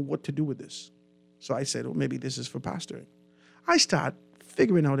didn't know what to do with this. So I said, well, maybe this is for pastoring. I start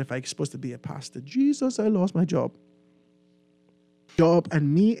figuring out if I'm supposed to be a pastor. Jesus, I lost my job.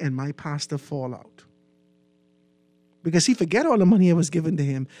 And me and my pastor fall out. Because he forget all the money I was given to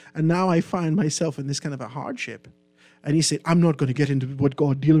him, and now I find myself in this kind of a hardship. And he said, I'm not going to get into what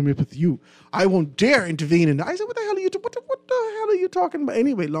God dealing with you. I won't dare intervene. And I said, what the hell are you talking about?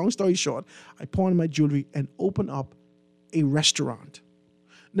 Anyway, long story short, I pawned my jewelry and opened up a restaurant.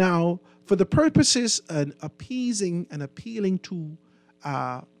 Now, for the purposes of appeasing and appealing to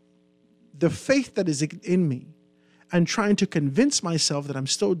the faith that is in me and trying to convince myself that I'm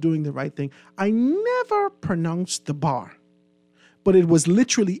still doing the right thing, I never pronounced the bar, but it was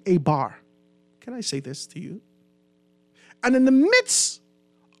literally a bar. Can I say this to you? And in the midst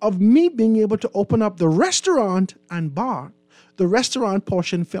of me being able to open up the restaurant and bar, the restaurant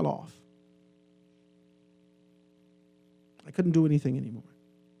portion fell off. I couldn't do anything anymore.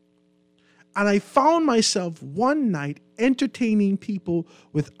 And I found myself one night entertaining people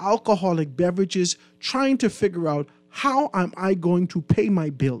with alcoholic beverages, trying to figure out how am I going to pay my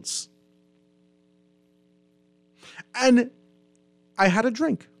bills. And I had a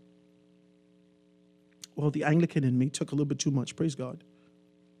drink. Well, the Anglican in me took a little bit too much, praise God.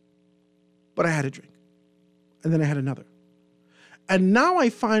 But I had a drink. And then I had another. And now I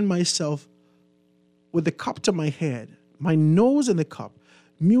find myself with the cup to my head, my nose in the cup,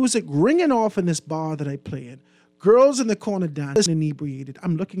 music ringing off in this bar that I play in, girls in the corner dancing inebriated.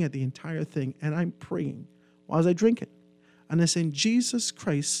 I'm looking at the entire thing and I'm praying while I drink it. And I'm saying, Jesus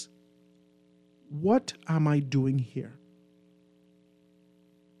Christ, what am I doing here?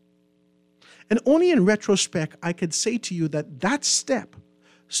 And only in retrospect, I could say to you that that step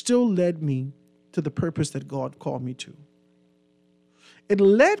still led me to the purpose that God called me to. It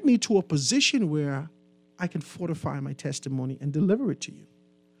led me to a position where I can fortify my testimony and deliver it to you.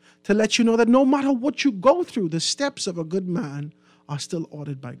 To let you know that no matter what you go through, the steps of a good man are still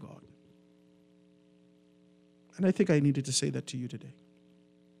ordered by God. And I think I needed to say that to you today.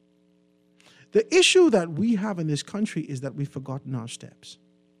 The issue that we have in this country is that we've forgotten our steps.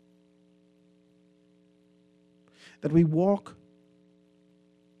 That we walk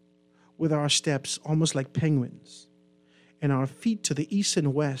with our steps almost like penguins, and our feet to the east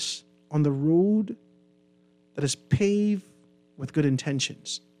and west on the road that is paved with good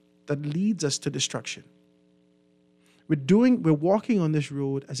intentions, that leads us to destruction. We're walking on this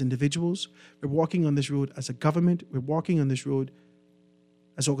road as individuals, we're walking on this road as a government, we're walking on this road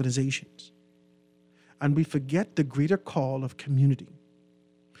as organizations. And we forget the greater call of community.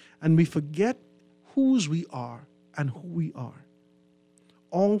 And we forget whose we are and who we are,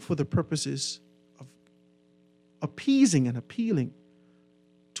 all for the purposes of appeasing and appealing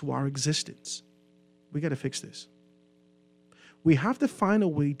to our existence. We got to fix this. We have to find a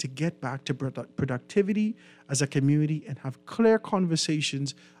way to get back to productivity as a community and have clear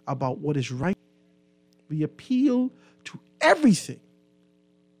conversations about what is right. We appeal to everything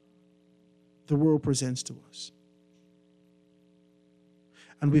the world presents to us.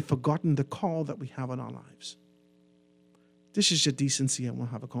 And we've forgotten the call that we have on our lives. This is your decency I want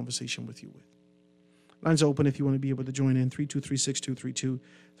to have a conversation with you with. Lines are open if you want to be able to join in. 323-6232,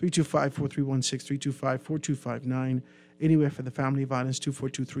 325-4316, 325-4259. Anywhere for the family violence,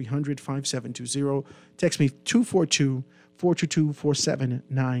 242-300-5720. Text me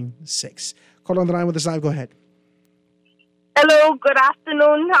 242-422-4796. Call on the line with us live. Go ahead. Hello, good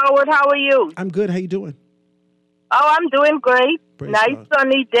afternoon, Howard. How are you? I'm good. How you doing? Oh, I'm doing great. Praise Nice God.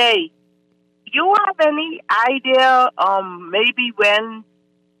 sunny day. You have any idea maybe when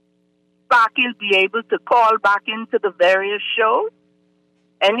Sparky will be able to call back into the various shows?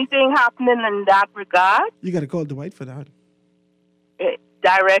 Anything happening in that regard? You got to call Dwight for that.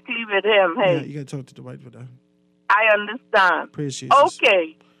 Directly with him, hey. Yeah, you got to talk to Dwight for that. I understand. Praise Jesus.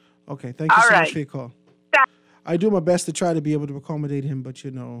 Okay. Okay, thank you All so much right. for your call. I do my best to try to be able to accommodate him, but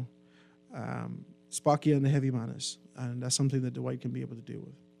Sparky on the heavy manners, and that's something that Dwight can be able to deal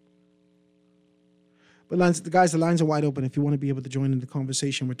with. But the lines are wide open if you want to be able to join in the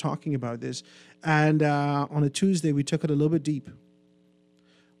conversation. We're talking about this. And on a Tuesday, we took it a little bit deep.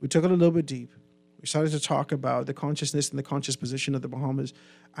 We started to talk about the consciousness and the conscious position of the Bahamas.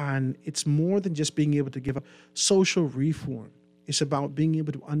 And it's more than just being able to give up social reform. It's about being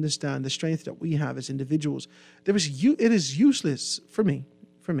able to understand the strength that we have as individuals. It is useless for me.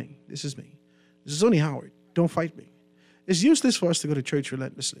 This is me. This is only Howard. Don't fight me. It's useless for us to go to church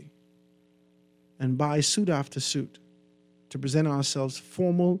relentlessly and buy suit after suit to present ourselves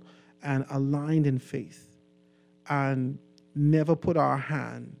formal and aligned in faith and never put our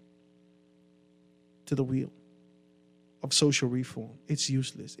hand to the wheel of social reform. It's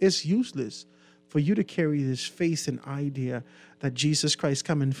useless. It's useless for you to carry this faith and idea that Jesus Christ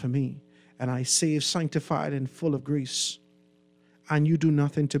coming for me and I saved, sanctified, and full of grace, and you do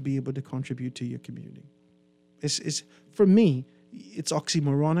nothing to be able to contribute to your community. It's for me, it's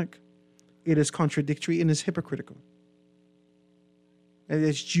oxymoronic. It is contradictory and it's hypocritical. And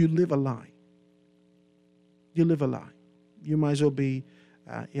it's you live a lie. You live a lie. You might as well be,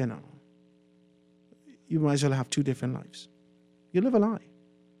 you might as well have two different lives. You live a lie.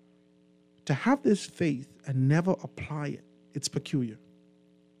 To have this faith and never apply it, it's peculiar.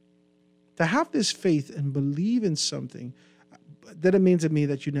 To have this faith and believe in something, that it means to me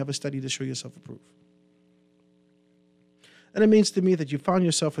that you never study to show yourself approved. And it means to me that you found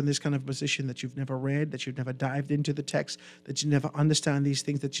yourself in this kind of position that you've never read, that you've never dived into the text, that you never understand these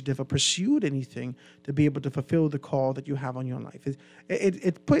things, that you never pursued anything to be able to fulfill the call that you have on your life.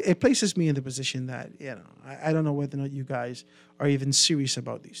 It places me in the position that, I don't know whether or not you guys are even serious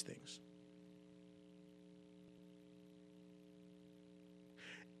about these things.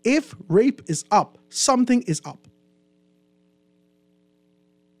 If rape is up, something is up.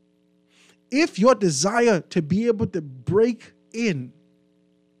 If your desire to be able to break in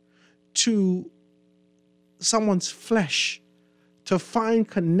to someone's flesh, to find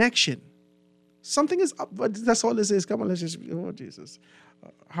connection, something is up. But that's all this is. Come on, let's just, oh, Jesus.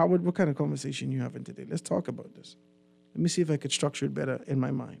 Howard, what kind of conversation you having today? Let's talk about this. Let me see if I could structure it better in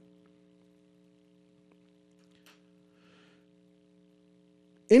my mind.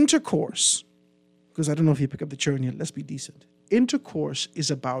 Intercourse, because I don't know if you pick up the churn yet, let's be decent. Intercourse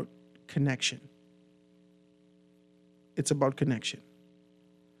is about connection. It's about connection.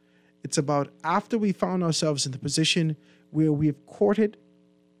 It's about after we found ourselves in the position where we've courted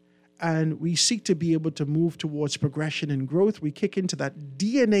and we seek to be able to move towards progression and growth, we kick into that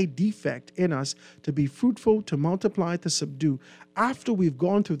DNA defect in us to be fruitful, to multiply, to subdue. After we've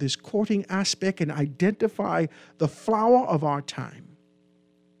gone through this courting aspect and identify the flower of our time,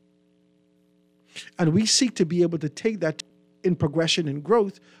 and we seek to be able to take that in progression and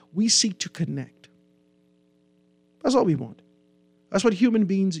growth, we seek to connect. That's all we want. That's what human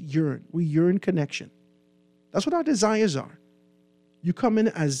beings yearn. We yearn connection. That's what our desires are. You come in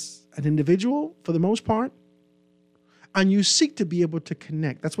as an individual, for the most part, and you seek to be able to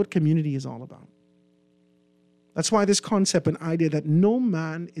connect. That's what community is all about. That's why this concept and idea that no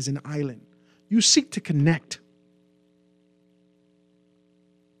man is an island. You seek to connect.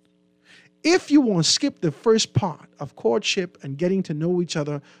 If you want to skip the first part of courtship and getting to know each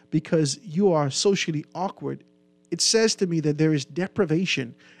other because you are socially awkward, it says to me that there is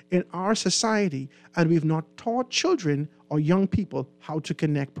deprivation in our society and we've not taught children or young people how to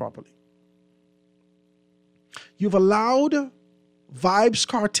connect properly. You've allowed Vybz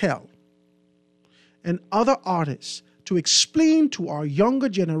Kartel and other artists to explain to our younger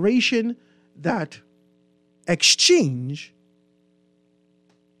generation that exchange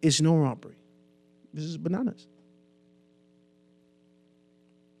is no robbery. This is bananas.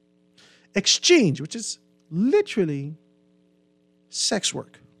 Exchange, which is literally sex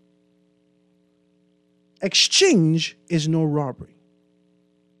work. Exchange is no robbery.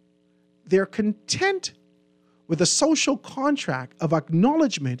 They're content with a social contract of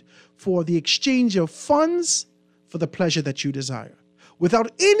acknowledgement for the exchange of funds for the pleasure that you desire,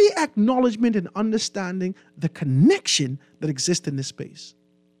 without any acknowledgement and understanding the connection that exists in this space.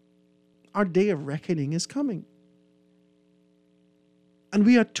 Our day of reckoning is coming. And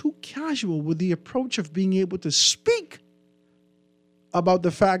we are too casual with the approach of being able to speak about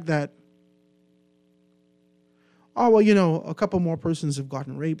the fact that, oh, well, you know, a couple more persons have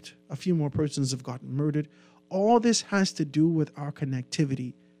gotten raped, a few more persons have gotten murdered. All this has to do with our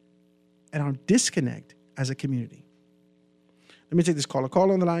connectivity and our disconnect as a community. Let me take this caller.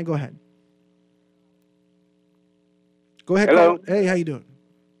 Call on the line. Go ahead. Go ahead. Hello. Caller. Hey, how you doing?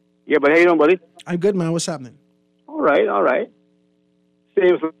 Yeah, but how you doing, buddy? I'm good, man. What's happening? All right, all right.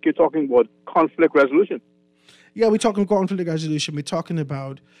 Seems like you're talking about conflict resolution. Yeah, we're talking conflict resolution. We're talking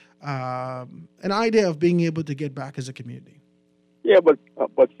about an idea of being able to get back as a community. Yeah, but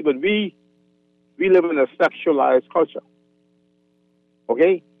we live in a sexualized culture.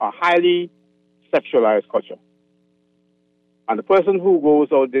 Okay, a highly sexualized culture. And the person who goes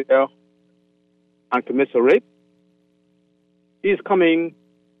out there and commits a rape, he's coming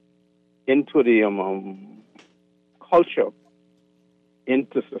into the culture,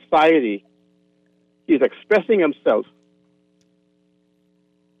 into society. He's expressing himself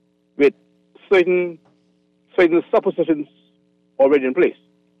with certain suppositions already in place.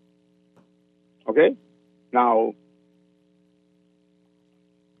 Okay? Now,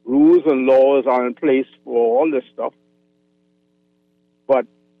 rules and laws are in place for all this stuff, but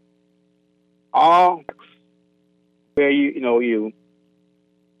where you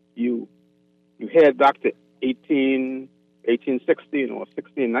head back to 1816 or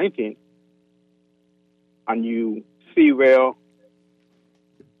 1619, and you see where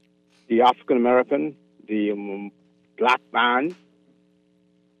the African American, the black man,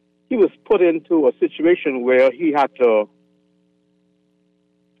 he was put into a situation where he had to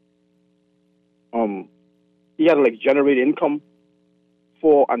generate income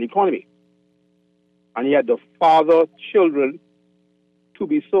for an economy, and he had to father children to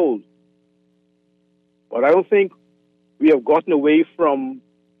be sold. But I don't think we have gotten away from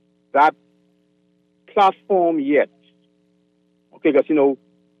that platform yet. Okay, because,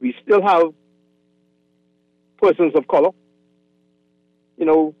 we still have persons of color.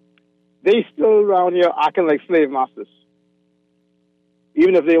 They still around here acting like slave masters.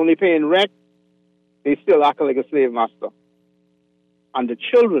 Even if they only paying rent, they still acting like a slave master. And the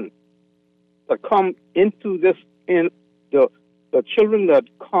children that come into this, the children that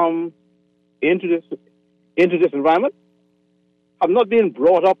come into this environment have not been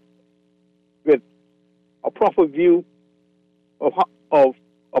brought up with a proper view of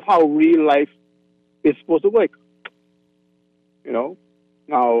how real life is supposed to work.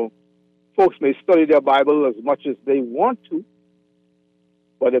 Now, folks may study their Bible as much as they want to,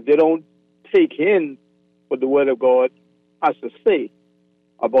 but if they don't take in what the Word of God has to say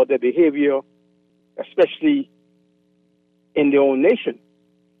about their behavior, especially in their own nation,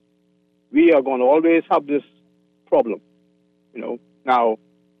 we are going to always have this problem. Now,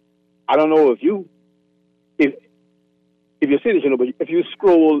 I don't know if you see this, but if you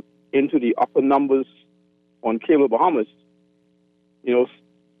scroll into the upper numbers on Cable Bahamas,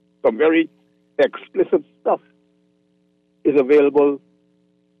 some very explicit stuff is available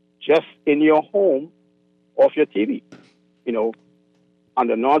just in your home off your TV. And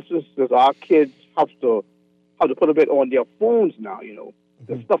the nonsense that our kids have to put a bit on their phones now.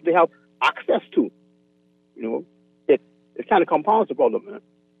 The stuff they have access to. It kind of compounds the problem, man.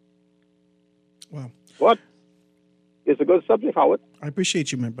 Wow. But it's a good subject, Howard. I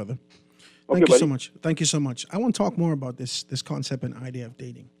appreciate you, my brother. Okay, Thank you so buddy. much. Thank you so much. I want to talk more about this concept and idea of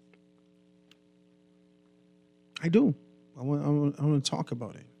dating. I do. I want to talk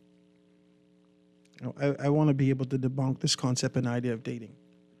about it. I want to be able to debunk this concept and idea of dating.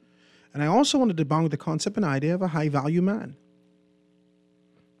 And I also want to debunk the concept and idea of a high-value man.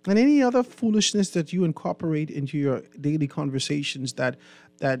 And any other foolishness that you incorporate into your daily conversations that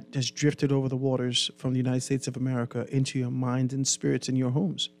has drifted over the waters from the United States of America into your minds and spirits in your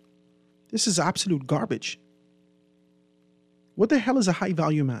homes. This is absolute garbage. What the hell is a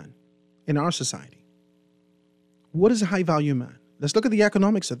high-value man in our society? What is a high-value man? Let's look at the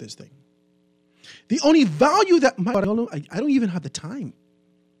economics of this thing. The only value that I don't even have the time.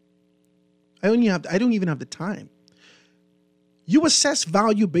 I don't even have the time. You assess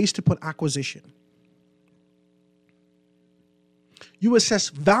value based upon acquisition. You assess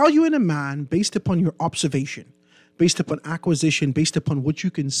value in a man based upon your observation, based upon acquisition, based upon what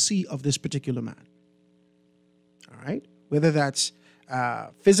you can see of this particular man. All right? Whether that's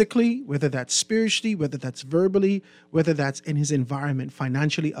physically, whether that's spiritually, whether that's verbally, whether that's in his environment,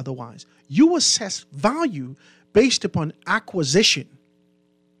 financially, otherwise. You assess value based upon acquisition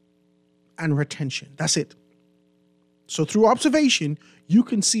and retention. That's it. So through observation, you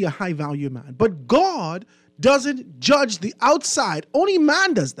can see a high value man. But God doesn't judge the outside. Only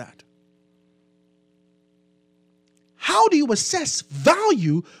man does that. How do you assess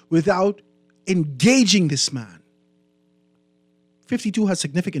value without engaging this man? 52 has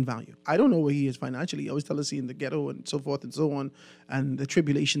significant value. I don't know where he is financially. He always tell us he's in the ghetto and so forth and so on, and the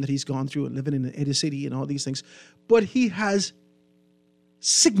tribulation that he's gone through and living in the inner city and all these things. But he has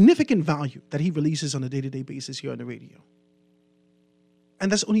significant value that he releases on a day-to-day basis here on the radio.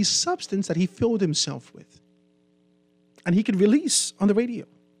 And that's only substance that he filled himself with. And he can release on the radio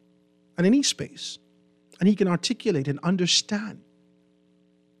and any space. And he can articulate and understand.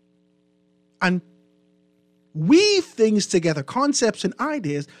 And weave things together, concepts and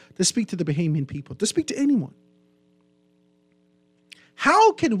ideas to speak to the Bahamian people, to speak to anyone.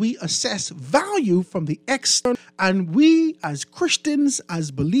 How can we assess value from the external? And we as Christians,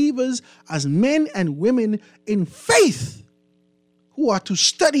 as believers, as men and women in faith who are to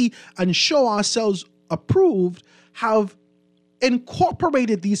study and show ourselves approved, have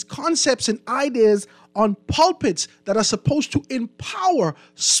incorporated these concepts and ideas on pulpits that are supposed to empower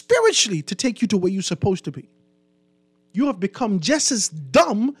spiritually to take you to where you're supposed to be. You have become just as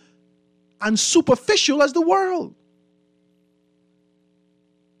dumb and superficial as the world.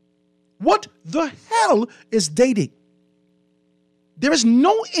 What the hell is dating? There is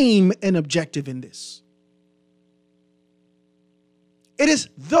no aim and objective in this. It is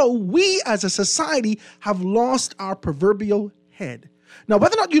though we as a society have lost our proverbial head. Now,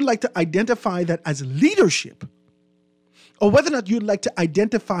 whether or not you'd like to identify that as leadership, or whether or not you'd like to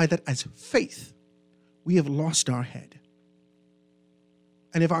identify that as faith, we have lost our head.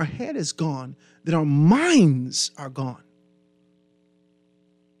 And if our head is gone, then our minds are gone.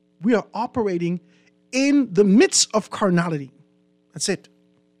 We are operating in the midst of carnality. That's it.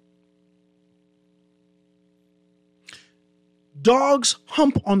 Dogs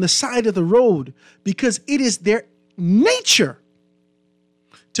hump on the side of the road because it is their nature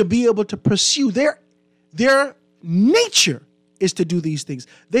to be able to pursue. Their nature is to do these things.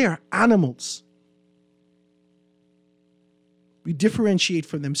 They are animals. We differentiate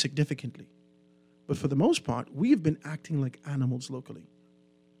from them significantly. But for the most part, we've been acting like animals locally.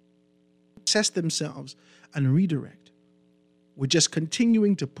 Assess themselves and redirect. We're just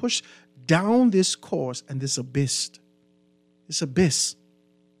continuing to push down this course and this abyss. This abyss.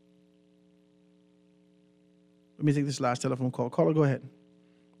 Let me take this last telephone call. Caller, go ahead.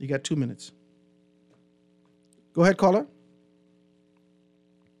 You got 2 minutes. Go ahead, caller.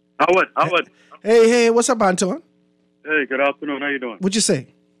 Howard. Hey, what's up, Anton? Hey, good afternoon. How you doing? What'd you say?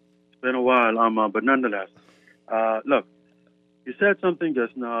 It's been a while, but nonetheless, look, you said something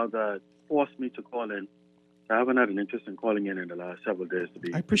just now that forced me to call in. I haven't had an interest in calling in the last several days to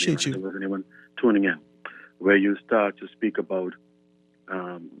be. I appreciate you. There was anyone tuning in, where you start to speak about,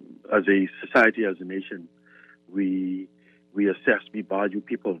 as a society, as a nation, we assess, we value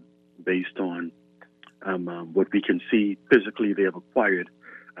people based on what we can see physically they have acquired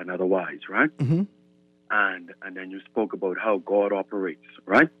and otherwise, right? Mm-hmm. And then you spoke about how God operates,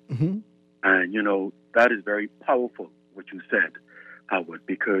 right? Mm-hmm. And, that is very powerful, what you said, Howard,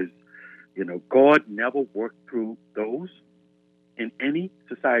 because, God never worked through those in any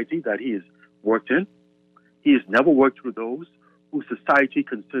society that he has worked in. He has never worked through those who society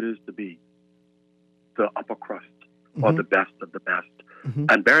considers to be the upper crust or the best of the best. Mm-hmm.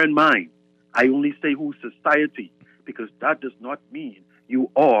 And bear in mind, I only say who society, because that does not mean you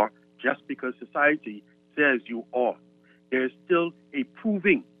are just because society says you are. There's still a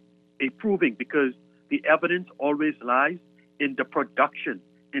proving, because the evidence always lies in the production.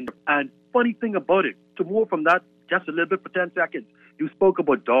 And funny thing about it, to move from that just a little bit for 10 seconds, you spoke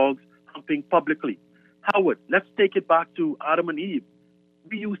about dogs humping publicly. Howard, let's take it back to Adam and Eve.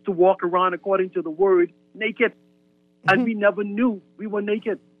 We used to walk around, according to the word, naked. And we never knew we were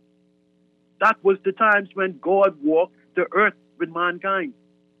naked. That was the times when God walked the earth with mankind.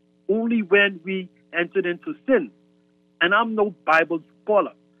 Only when we entered into sin. And I'm no Bible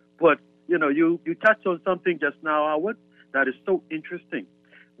scholar, but you touched on something just now, Howard, that is so interesting.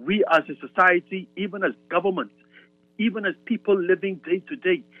 We as a society, even as governments, even as people living day to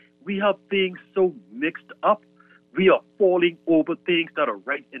day, we have things so mixed up. We are falling over things that are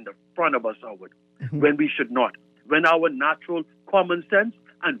right in the front of us, Howard, when we should not. When our natural common sense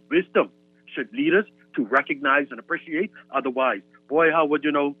and wisdom should lead us to recognize and appreciate. Otherwise, boy, how would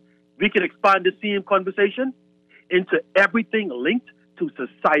you know? We can expand the same conversation into everything linked to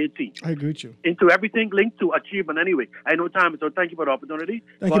society. I agree with you. Into everything linked to achievement anyway. I know time, so thank you for the opportunity.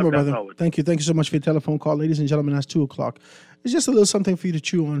 Thank you, my brother. Thank you. Thank you so much for your telephone call. Ladies and gentlemen, that's 2 o'clock. It's just a little something for you to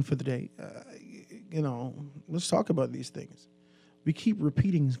chew on for the day. Let's talk about these things. We keep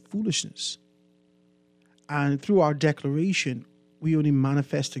repeating foolishness. And through our declaration, we only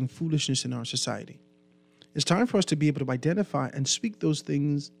manifesting foolishness in our society. It's time for us to be able to identify and speak those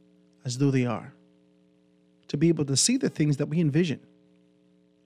things as though they are. To be able to see the things that we envision.